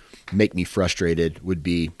really make me frustrated would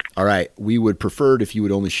be, all right, we would prefer it if you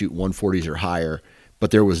would only shoot 140s or higher,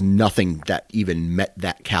 but there was nothing that even met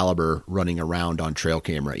that caliber running around on trail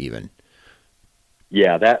camera even.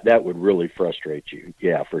 Yeah, that would really frustrate you.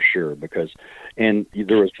 Yeah, for sure. And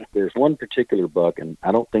there's one particular buck, and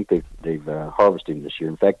I don't think they've harvested him this year.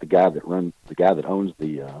 In fact, the guy that owns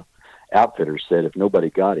the outfitter said if nobody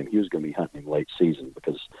got him, he was going to be hunting him late season,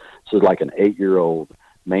 because this is like an 8-year-old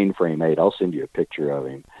mainframe 8. I'll send you a picture of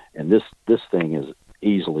him, and this thing is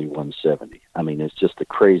easily 170. I mean, it's just the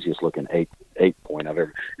craziest looking eight point I've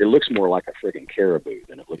ever. It looks more like a friggin' caribou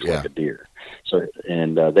than it looks like a deer. So,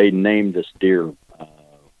 and they named this deer.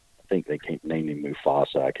 I think they named him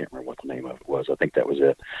Mufasa. I can't remember what the name of it was. I think that was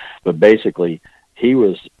it. But basically, he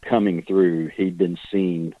was coming through. He'd been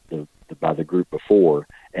seen by the group before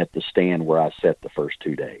at the stand where I set the first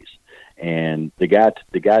 2 days. And the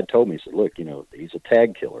guy told me, he said, look, he's a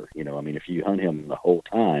tag killer. I mean, if you hunt him the whole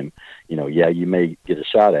time, yeah, you may get a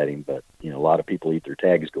shot at him, but, a lot of people eat their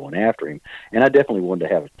tags going after him. And I definitely wanted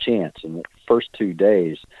to have a chance. And the first 2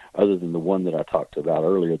 days, other than the one that I talked about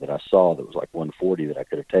earlier that I saw that was like 140 that I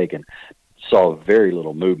could have taken, saw very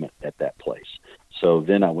little movement at that place. So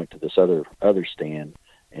then I went to this other stand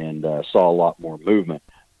and saw a lot more movement,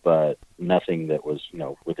 but nothing that was,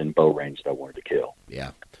 within bow range that I wanted to kill.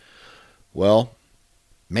 Yeah. Well,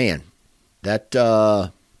 man, that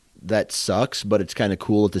sucks, but it's kind of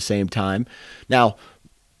cool at the same time. Now,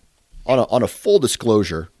 on a full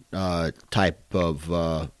disclosure type of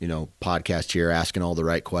podcast here, asking all the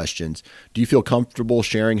right questions, do you feel comfortable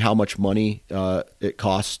sharing how much money it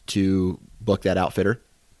costs to book that outfitter?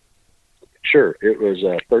 Sure, it was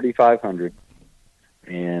 $3,500,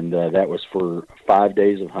 and that was for 5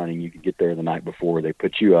 days of hunting. You could get there the night before. They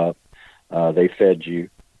put you up, they fed you.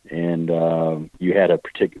 And you had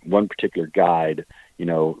one particular guide,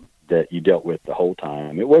 that you dealt with the whole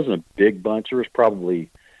time. It wasn't a big bunch. There was probably,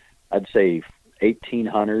 I'd say, 18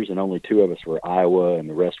 hunters, and only 2 of us were Iowa, and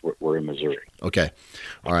the rest were in Missouri. Okay,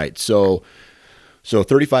 all right. So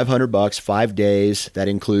 $3,500, 5 days. That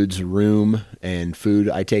includes room and food,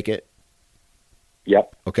 I take it.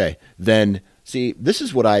 Yep. Okay. Then see, this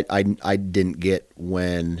is what I didn't get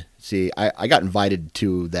when I got invited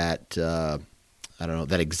to that. I don't know,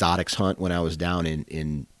 that exotics hunt when I was down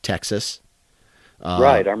in Texas.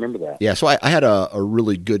 Right, I remember that. Yeah, so I had a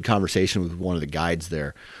really good conversation with one of the guides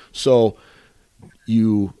there. So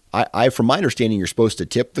from my understanding, you're supposed to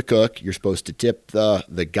tip the cook, you're supposed to tip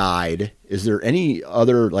the guide. Is there any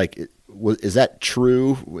other, is that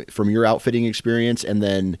true from your outfitting experience? And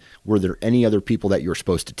then were there any other people that you were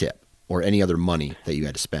supposed to tip or any other money that you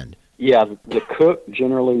had to spend? Yeah, the cook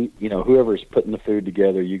generally, whoever's putting the food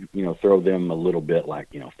together, you throw them a little bit, like,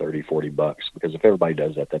 $30-$40, because if everybody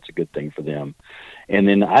does that, that's a good thing for them. And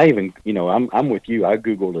then I even, I'm with you. I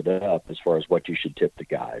Googled it up as far as what you should tip the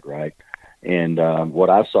guide, right? And what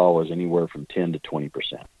I saw was anywhere from 10 to 20%.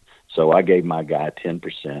 So I gave my guy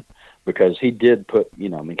 10% because he did put, he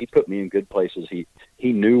put me in good places.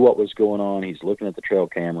 He knew what was going on. He's looking at the trail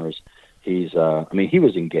cameras. He's, he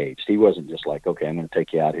was engaged. He wasn't just like, okay, I'm going to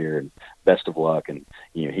take you out here and best of luck. And,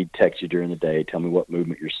 he'd text you during the day, tell me what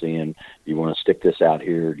movement you're seeing. Do you want to stick this out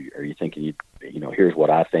here? Are you thinking, here's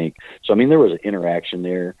what I think. So, there was an interaction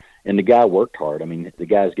there, and the guy worked hard. The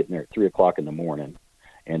guy's getting there at 3:00 in the morning,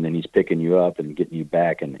 and then he's picking you up and getting you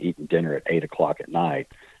back and eating dinner at 8:00 at night.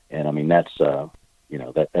 And that's,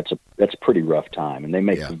 that's a pretty rough time, and they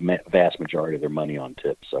make the vast majority of their money on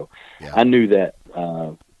tips. So I knew that,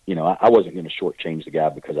 I wasn't going to shortchange the guy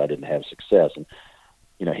because I didn't have success. And,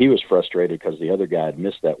 he was frustrated because the other guy had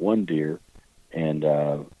missed that one deer and,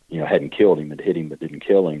 hadn't killed him, had hit him, but didn't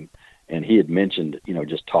kill him. And he had mentioned,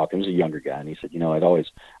 just talking, he was a younger guy. And he said,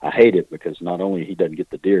 I hate it because not only he doesn't get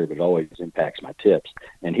the deer, but it always impacts my tips.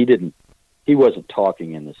 And he wasn't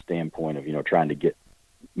talking in the standpoint of, trying to get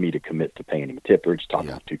me to commit to paying him a tip. We're just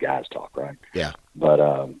talking like two guys talk, right? Yeah.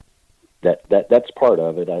 But, that's part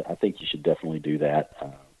of it. I think you should definitely do that.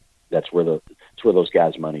 That's where those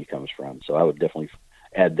guys' money comes from. So I would definitely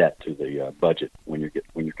add that to the budget when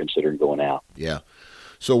you're considering going out. Yeah.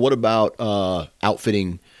 So what about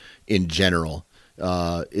outfitting in general?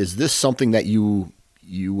 Is this something that you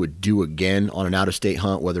would do again on an out-of-state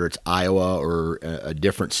hunt, whether it's Iowa or a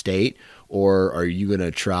different state, or are you going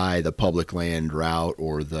to try the public land route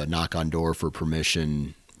or the knock on door for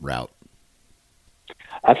permission route?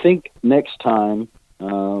 I think next time.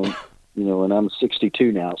 And I'm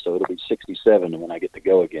 62 now, so it'll be 67 when I get to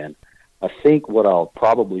go again. I think what I'll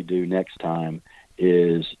probably do next time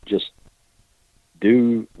is just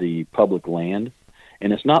do the public land.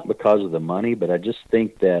 And it's not because of the money, but I just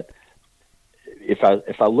think that if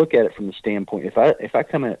I look at it from the standpoint, if I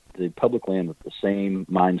come at the public land with the same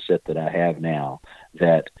mindset that I have now,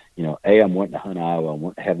 that, I'm wanting to hunt Iowa, I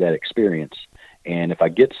want to have that experience. And if I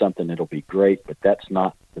get something, it'll be great, but that's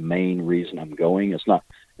not the main reason I'm going.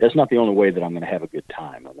 That's not the only way that I'm going to have a good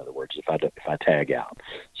time. In other words, if I tag out.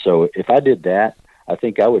 So if I did that, I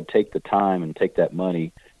think I would take the time and take that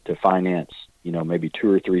money to finance, maybe 2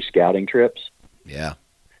 or 3 scouting trips. Yeah.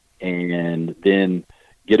 And then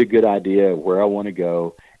get a good idea of where I want to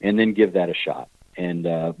go and then give that a shot. And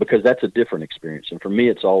because that's a different experience. And for me,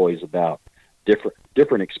 it's always about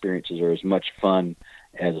different experiences are as much fun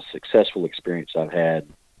as a successful experience I've had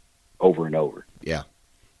over and over. Yeah.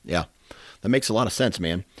 Yeah. That makes a lot of sense,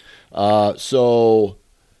 man. So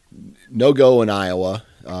no go in Iowa.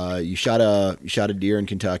 You shot a deer in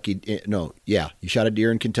Kentucky. No, yeah, you shot a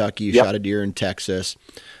deer in Kentucky. You shot a deer in Texas,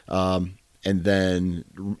 and then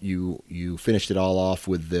you finished it all off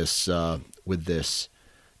with this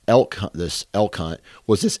elk hunt.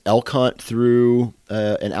 Was this elk hunt through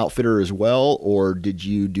an outfitter as well, or did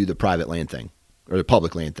you do the private land thing or the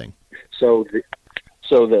public land thing? So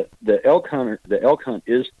the elk hunt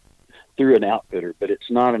is through an outfitter, but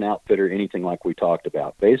it's not an outfitter anything like we talked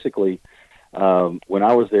about. Basically, when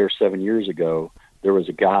I was there 7 years ago, there was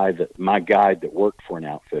my guide that worked for an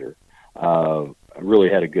outfitter. I really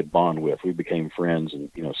had a good bond with. We became friends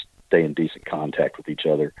and, stay in decent contact with each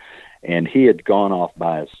other. And he had gone off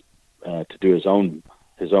to do his own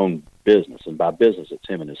business. And by business, it's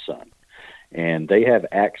him and his son. And they have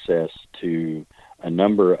access to a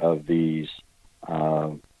number of these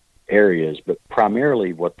areas, but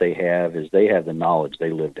primarily what they have is they have the knowledge.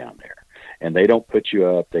 They live down there. And they don't put you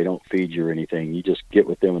up, they don't feed you or anything. You just get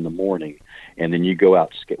with them in the morning, and then we go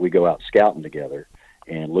out scouting together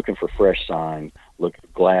and looking for fresh sign,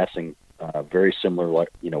 glassing, very similar like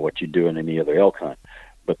what you do in any other elk hunt.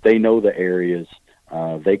 But they know the areas,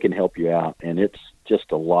 they can help you out, and it's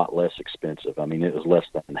just a lot less expensive. I mean, it was less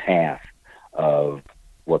than half of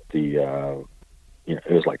what it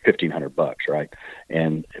was like $1,500, right?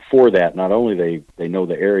 And for that, not only they know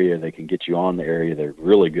the area, they can get you on the area. They're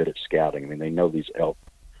really good at scouting. I mean, they know these elk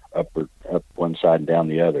up one side and down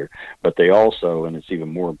the other, but they also, and it's even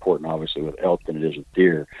more important, obviously, with elk than it is with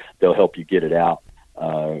deer, they'll help you get it out.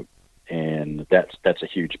 And that's a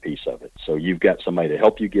huge piece of it. So you've got somebody to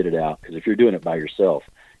help you get it out. Cause if you're doing it by yourself,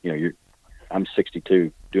 I'm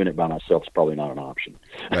 62. Doing it by myself is probably not an option.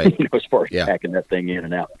 Right. As far as packing that thing in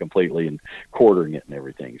and out completely and quartering it and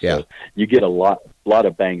everything. So you get a lot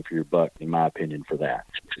of bang for your buck, in my opinion, for that.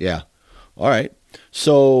 Yeah. All right.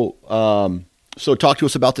 So, so talk to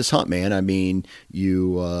us about this hunt, man. I mean,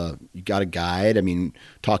 you got a guide. I mean,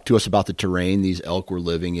 talk to us about the terrain these elk were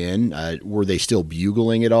living in. Were they still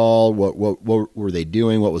bugling at all? What were they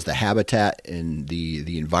doing? What was the habitat and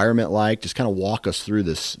the environment like? Just kind of walk us through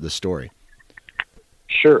the story.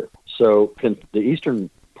 Sure. So the eastern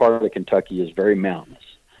part of Kentucky is very mountainous,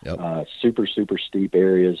 super, super steep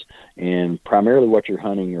areas. And primarily what you're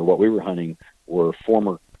hunting, or what we were hunting, were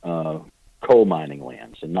former coal mining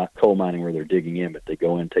lands, and not coal mining where they're digging in, but they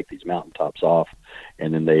go in, take these mountaintops off,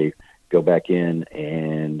 and then they go back in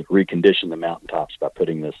and recondition the mountaintops by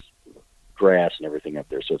putting this grass and everything up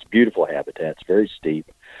there. So it's beautiful habitat. It's very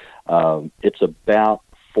steep. It's about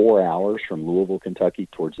 4 hours from Louisville, Kentucky,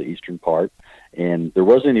 towards the eastern part. And there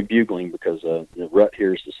wasn't any bugling because the rut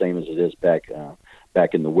here is the same as it is back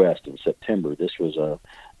in the west in September. This was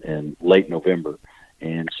in late November.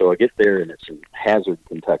 And so I get there, and it's in Hazard,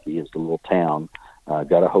 Kentucky, is the little town.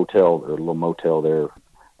 Got a hotel or a little motel there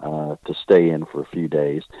to stay in for a few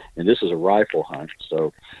days. And this is a rifle hunt,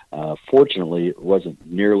 so fortunately it wasn't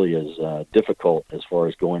nearly as difficult as far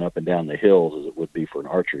as going up and down the hills as it would be for an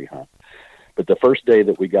archery hunt. But the first day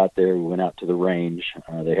that we got there, we went out to the range.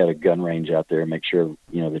 They had a gun range out there. Make sure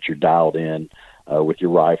that you're dialed in with your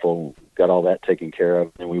rifle. Got all that taken care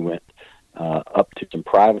of. And we went up to some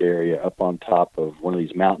private area up on top of one of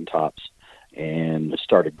these mountaintops and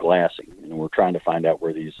started glassing. And we're trying to find out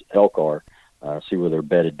where these elk are, see where they're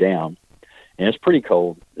bedded down. And it's pretty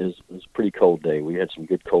cold. It was a pretty cold day. We had some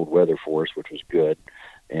good cold weather for us, which was good.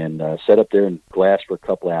 And sat up there and glassed for a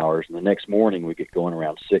couple of hours. And the next morning, we get going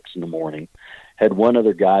around 6 a.m. Had one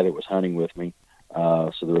other guy that was hunting with me.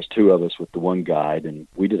 So there was two of us with the one guide. And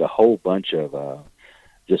we did a whole bunch of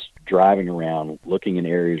just driving around, looking in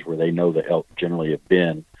areas where they know the elk generally have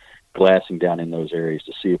been, glassing down in those areas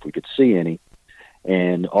to see if we could see any.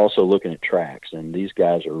 And also looking at tracks. And these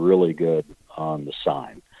guys are really good on the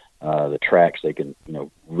sign. The tracks, they can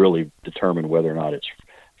really determine whether or not it's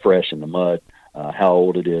fresh in the mud. How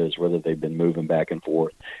old it is, whether they've been moving back and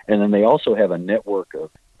forth. And then they also have a network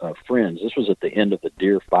of friends. This was at the end of the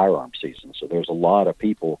deer firearm season, so there's a lot of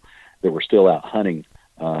people that were still out hunting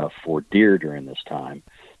for deer during this time.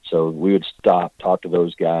 So we would stop, talk to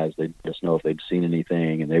those guys. They'd let us know if they'd seen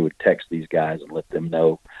anything, and they would text these guys and let them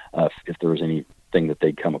know if there was anything that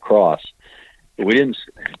they'd come across. But we didn't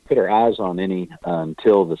put our eyes on any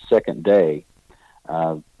until the second day.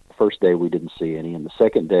 First day we didn't see any, and the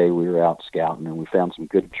second day we were out scouting and we found some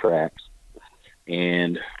good tracks,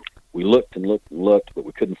 and we looked and looked and looked, but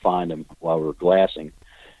we couldn't find them while we were glassing.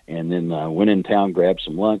 And then went in town, grabbed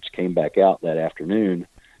some lunch, came back out that afternoon,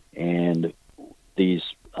 and these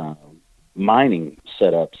mining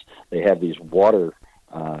setups, they have these water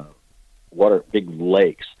big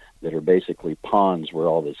lakes that are basically ponds where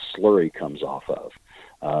all this slurry comes off of.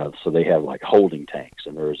 So they have like holding tanks,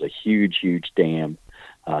 and there's a huge dam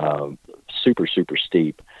super, super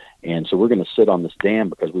steep. And so we're going to sit on this dam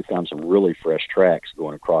because we found some really fresh tracks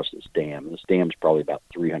going across this dam. This dam's probably about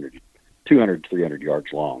 200 to 300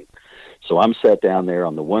 yards long. So I'm sat down there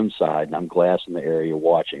on the one side, and I'm glassing the area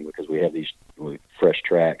watching because we have these fresh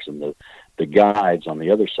tracks, and the guides on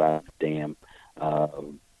the other side of the dam,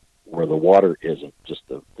 where the water isn't, just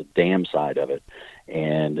the dam side of it.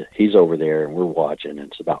 And he's over there, and we're watching,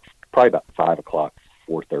 and it's probably about 5 o'clock,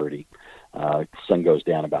 4:30. Sun goes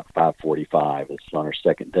down about 5:45. It's on our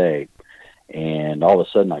second day. And all of a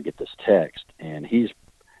sudden I get this text, and he's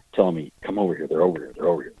telling me, come over here. They're over here. They're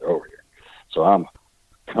over here. They're over here. So I'm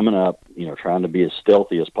coming up, trying to be as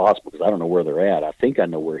stealthy as possible because I don't know where they're at. I think I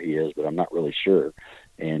know where he is, but I'm not really sure.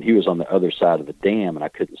 And he was on the other side of the dam, and I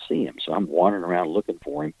couldn't see him. So I'm wandering around looking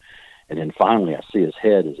for him. And then finally I see his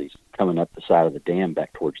head as he's coming up the side of the dam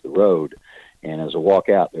back towards the road. And as I walk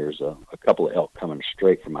out, there's a couple of elk coming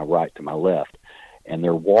straight from my right to my left. And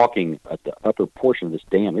they're walking at the upper portion of this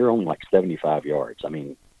dam. They're only like 75 yards. I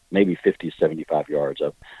mean, maybe 50, 75 yards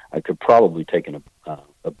up. I could probably taken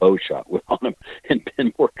a bow shot on them and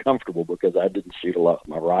been more comfortable because I didn't shoot a lot with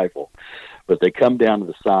my rifle. But they come down to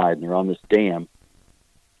the side, and they're on this dam.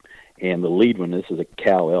 And the lead one, this is a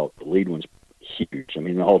cow elk. The lead one's huge. I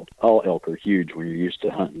mean, all elk are huge when you're used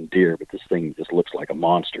to hunting deer, but this thing just looks like a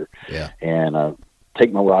monster. Yeah. And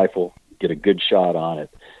take my rifle, get a good shot on it,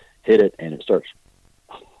 hit it, and it starts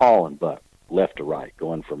hauling buck left to right,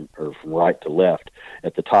 going from right to left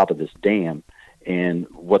at the top of this dam. And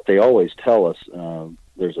what they always tell us,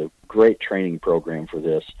 there's a great training program for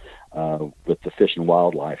this with the Fish and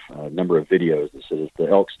Wildlife, a number of videos that says if the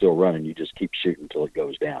elk's still running, you just keep shooting until it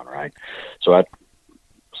goes down, right? So I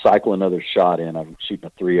cycle another shot in. I'm shooting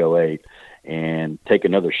a 308 and take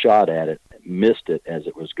another shot at it. Missed it as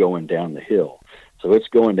it was going down the hill. So it's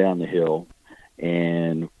going down the hill,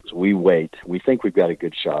 and we wait. We think we've got a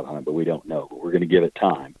good shot on it, but we don't know. But we're going to give it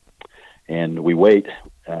time. And we wait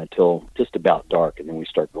till just about dark, and then we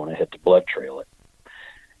start going ahead to blood trail it.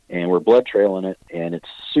 And we're blood trailing it, and it's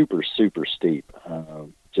super, super steep.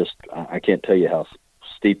 I can't tell you how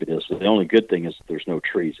steep it is. The only good thing is there's no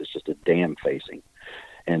trees. It's just a dam facing.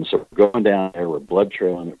 And so we're going down there, we're blood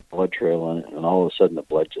trailing it, and all of a sudden the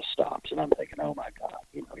blood just stops. And I'm thinking, oh my God,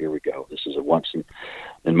 here we go. This is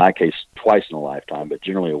in my case, twice in a lifetime, but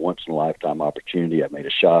generally a once in a lifetime opportunity. I made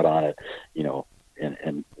a shot on it,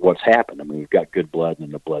 and what's happened? I mean, we've got good blood, and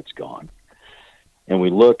then the blood's gone. And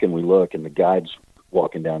we look, and the guide's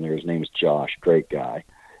walking down there. His name's Josh, great guy.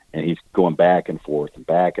 And he's going back and forth. And,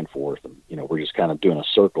 we're just kind of doing a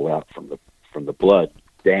circle out from the blood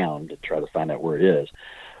down to try to find out where it is.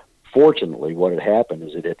 Fortunately, what had happened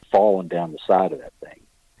is it had fallen down the side of that thing,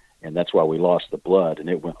 and that's why we lost the blood. And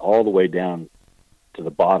it went all the way down to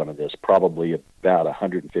the bottom of this, probably about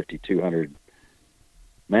 150, 200,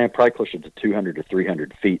 probably closer to 200 to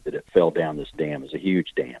 300 feet that it fell down this dam. It's a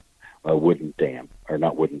huge dam, a wooden dam, or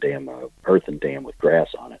not wooden dam, a earthen dam with grass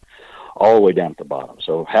on it, all the way down at the bottom.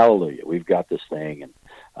 So hallelujah, we've got this thing, and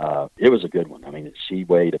it was a good one. I mean, she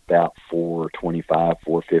weighed about 425,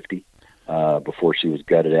 450 before she was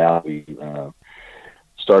gutted out. We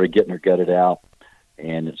started getting her gutted out,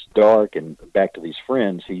 and it's dark. And back to these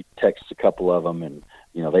friends, he texts a couple of them, and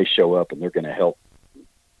they show up, and they're going to help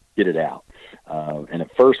get it out. And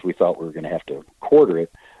at first, we thought we were going to have to quarter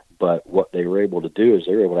it, but what they were able to do is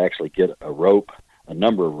they were able to actually get a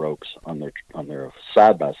number of ropes on their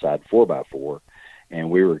side by side 4x4, and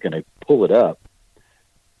we were going to pull it up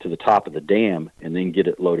to the top of the dam and then get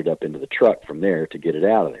it loaded up into the truck from there to get it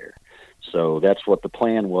out of there. So that's what the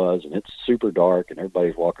plan was, and it's super dark, and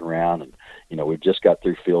everybody's walking around, and we've just got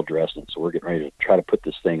through field dressing, so we're getting ready to try to put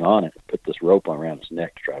this thing on it, put this rope on around its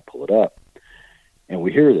neck to try to pull it up. And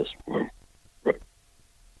we hear this. I'm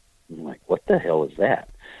like, what the hell is that?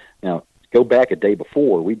 Now, go back a day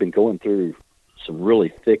before, we've been going through some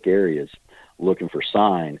really thick areas looking for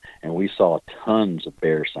sign, and we saw tons of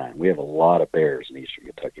bear sign. We have a lot of bears in eastern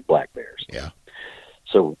Kentucky, black bears. Yeah.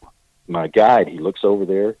 So my guide, he looks over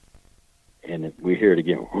there, and we hear it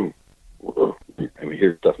again, and we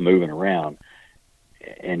hear stuff moving around,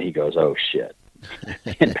 and he goes, oh shit.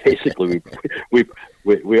 And basically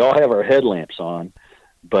we all have our headlamps on,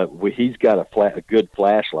 but he's got a good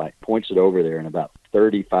flashlight, points it over there, and about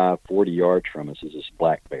 35, 40 yards from us is this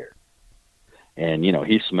black bear. And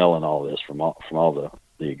he's smelling all this from all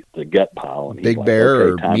the gut pile. And big like, bear,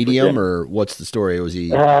 okay, or medium, or what's the story? Was he?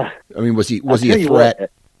 Was he a threat?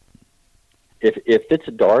 What, if it's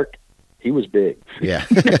dark, he was big. Yeah.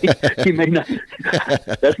 he may not.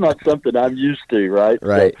 That's not something I'm used to, right?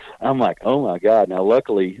 Right. So I'm like, oh my God. Now,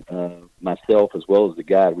 luckily, myself as well as the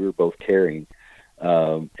guide, we were both carrying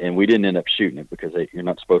And we didn't end up shooting it because you're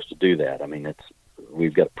not supposed to do that. I mean,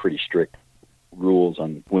 we've got pretty strict rules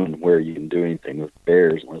on when and where you can do anything with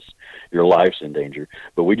bears unless your life's in danger.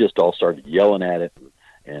 But we just all started yelling at it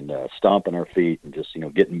and stomping our feet and just,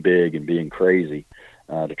 getting big and being crazy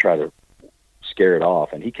to try to scare it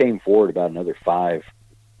off. And he came forward about another 5-7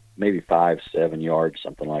 yards,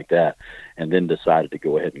 something like that, and then decided to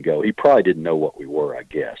go ahead and go. He probably didn't know what we were, I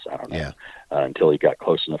guess. I don't know, until he got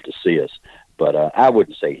close enough to see us. But I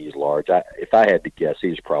wouldn't say he's large. If I had to guess,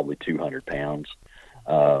 he's probably 200 pounds.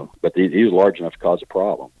 But he was large enough to cause a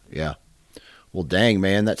problem. Yeah. Well, dang,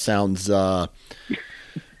 man, that sounds I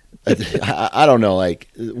don't know, like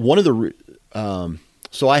one of the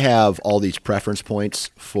so I have all these preference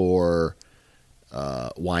points for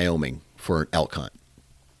Wyoming for an elk hunt.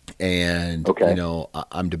 And,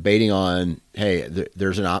 I'm debating on, hey,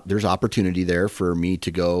 there's opportunity there for me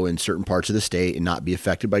to go in certain parts of the state and not be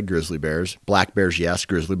affected by grizzly bears. Black bears, yes.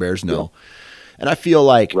 Grizzly bears, no. Yeah. And I feel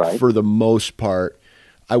like for the most part,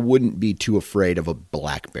 I wouldn't be too afraid of a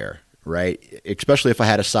black bear, right? Especially if I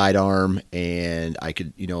had a sidearm and I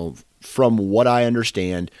could, from what I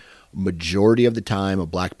understand, majority of the time a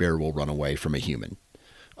black bear will run away from a human.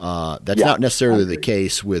 That's not necessarily the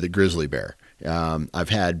case with a grizzly bear. I've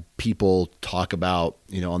had people talk about,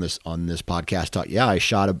 on this podcast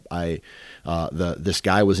this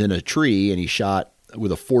guy was in a tree and he shot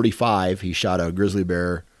with a 45. He shot a grizzly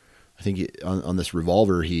bear. I think on this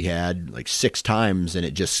revolver he had like 6 times, and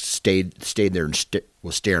it just stayed there and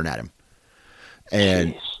was staring at him,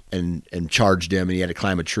 and charged him, and he had to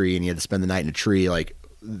climb a tree, and he had to spend the night in a tree. Like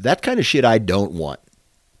that kind of shit I don't want,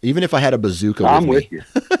 even if I had a bazooka. I'm with you.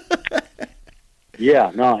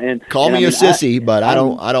 Yeah, no, and call me a sissy, but I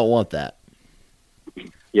don't want that.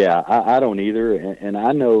 Yeah, I don't either, and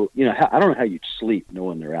I know, I don't know how you'd sleep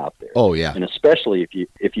knowing they're out there. Oh yeah, and especially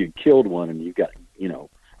if you killed one and you've got,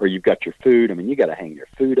 or you've got your food. I mean, you got to hang your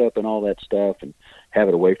food up and all that stuff, and have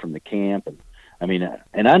it away from the camp. And I mean,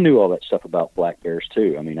 and I knew all that stuff about black bears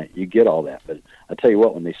too. I mean, you get all that, but I tell you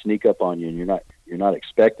what, when they sneak up on you and you're not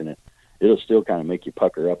expecting it, it'll still kind of make you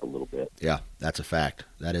pucker up a little bit. Yeah, that's a fact.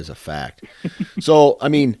 That is a fact. So,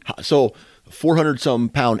 400-some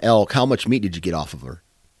pound elk, how much meat did you get off of her?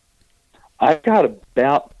 I got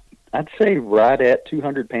about, I'd say right at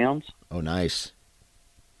 200 pounds. Oh, nice.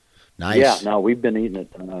 Yeah, no, we've been eating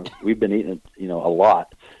it. A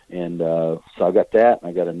lot. And so I got that. And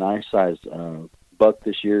I got a nice sized buck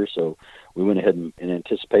this year. So we went ahead and, in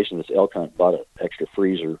anticipation of this elk hunt, bought an extra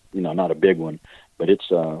freezer, not a big one, but it's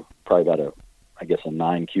probably about a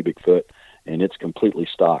 9 cubic foot, and it's completely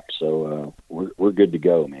stocked. So we're good to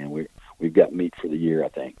go, man. We've got meat for the year, I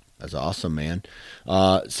think. That's awesome, man.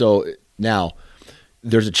 So now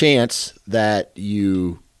there's a chance that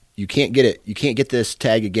you can't get it. You can't get this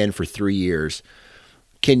tag again for 3 years.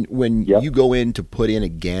 When you go in to put in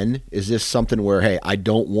again, is this something where, hey, I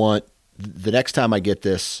don't want the next time I get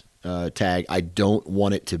this tag, I don't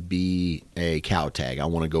want it to be a cow tag. I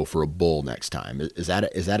want to go for a bull next time. Is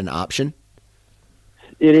that an option?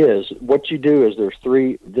 It is. What you do is there's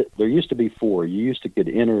 3. There used to be 4. You used to could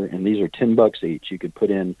enter, and these are $10 each. You could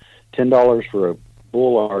put in $10 for a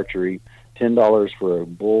bull archery, $10 for a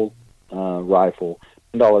bull rifle,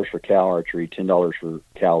 $10 for cow archery, $10 for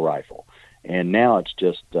cow rifle. And now it's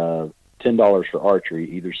just $10 for archery,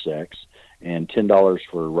 either sex, and $10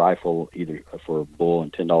 for rifle, either for bull,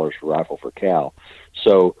 and $10 for rifle for cow.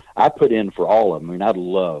 So I put in for all of them. I mean, I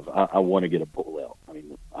want to get a bull elk. I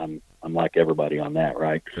mean, I'm like everybody on that,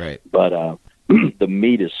 right? Right. But the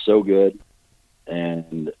meat is so good,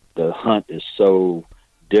 and the hunt is so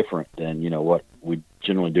different than what we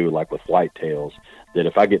generally do, like with whitetails, that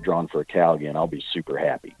if I get drawn for a cow again, I'll be super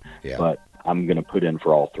happy. Yeah. But I'm going to put in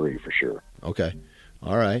for all 3 for sure. Okay.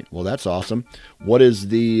 All right. Well, that's awesome. What is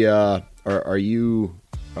the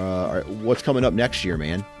what's coming up next year,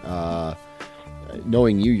 man?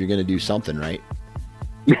 Knowing you're going to do something, right?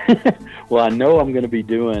 Well, I know I'm going to be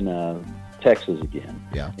doing Texas again.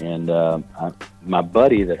 Yeah. And my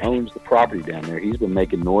buddy that owns the property down there, he's been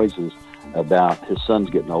making noises about his son's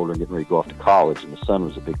getting older and getting ready to go off to college, and the son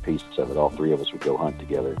was a big piece of it. All 3 of us would go hunt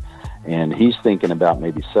together. And he's thinking about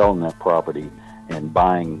maybe selling that property and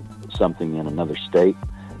buying something in another state,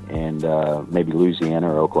 and maybe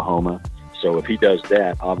Louisiana or Oklahoma. So if he does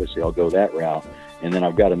that, obviously I'll go that route. And then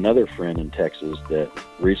I've got another friend in Texas that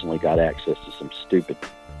recently got access to some stupid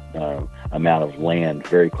amount of land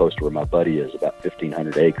very close to where my buddy is, about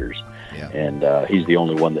 1,500 acres. Yeah. And he's the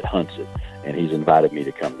only one that hunts it, and he's invited me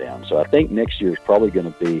to come down. So I think next year is probably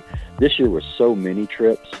going to be, this year was so many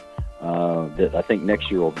trips that I think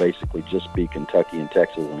next year will basically just be Kentucky and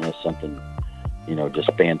Texas, unless something,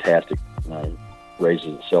 just fantastic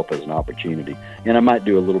raises itself as an opportunity. And I might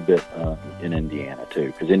do a little bit in Indiana too,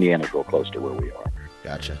 because Indiana's real close to where we are.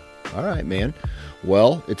 Gotcha. All right, man.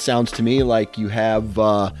 Well, it sounds to me like you have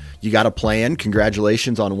you got a plan.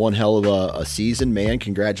 Congratulations on one hell of a season, man.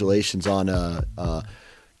 Congratulations on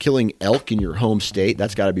killing elk in your home state.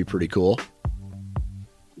 That's got to be pretty cool.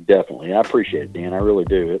 Definitely. I appreciate it, Dan. I really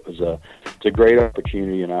do. It's a great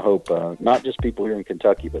opportunity, and I hope not just people here in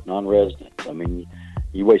Kentucky, but non-residents. I mean,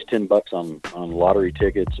 you waste $10 on lottery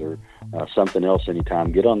tickets or something else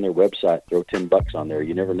anytime. Get on their website, throw $10 on there.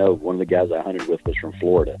 You never know. One of the guys I hunted with was from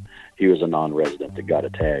Florida. He was a non-resident that got a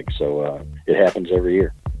tag. So it happens every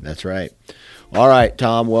year. That's right. All right,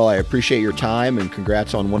 Tom. Well, I appreciate your time, and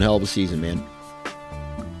congrats on one hell of a season, man.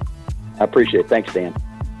 I appreciate it. Thanks, Dan.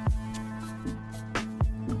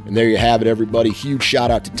 And there you have it, everybody. Huge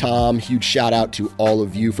shout out to Tom. Huge shout out to all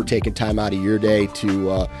of you for taking time out of your day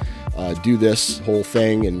to do this whole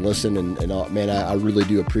thing and listen. And man, I really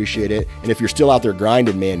do appreciate it. And if you're still out there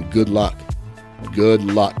grinding, man, good luck. Good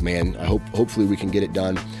luck, man. Hopefully we can get it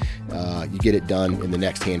done. You get it done in the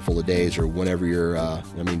next handful of days or whenever you're,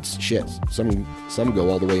 some go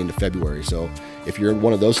all the way into February. So if you're in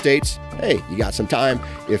one of those states, hey, you got some time.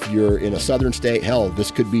 If you're in a southern state, hell, this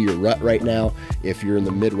could be your rut right now. If you're in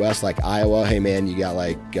the Midwest like Iowa, hey man, you got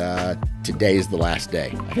today's the last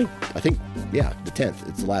day. I think, yeah, the 10th.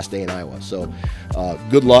 It's the last day in Iowa. So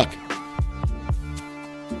good luck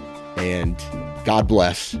and God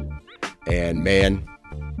bless. And man,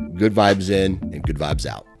 good vibes in and good vibes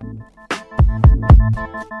out.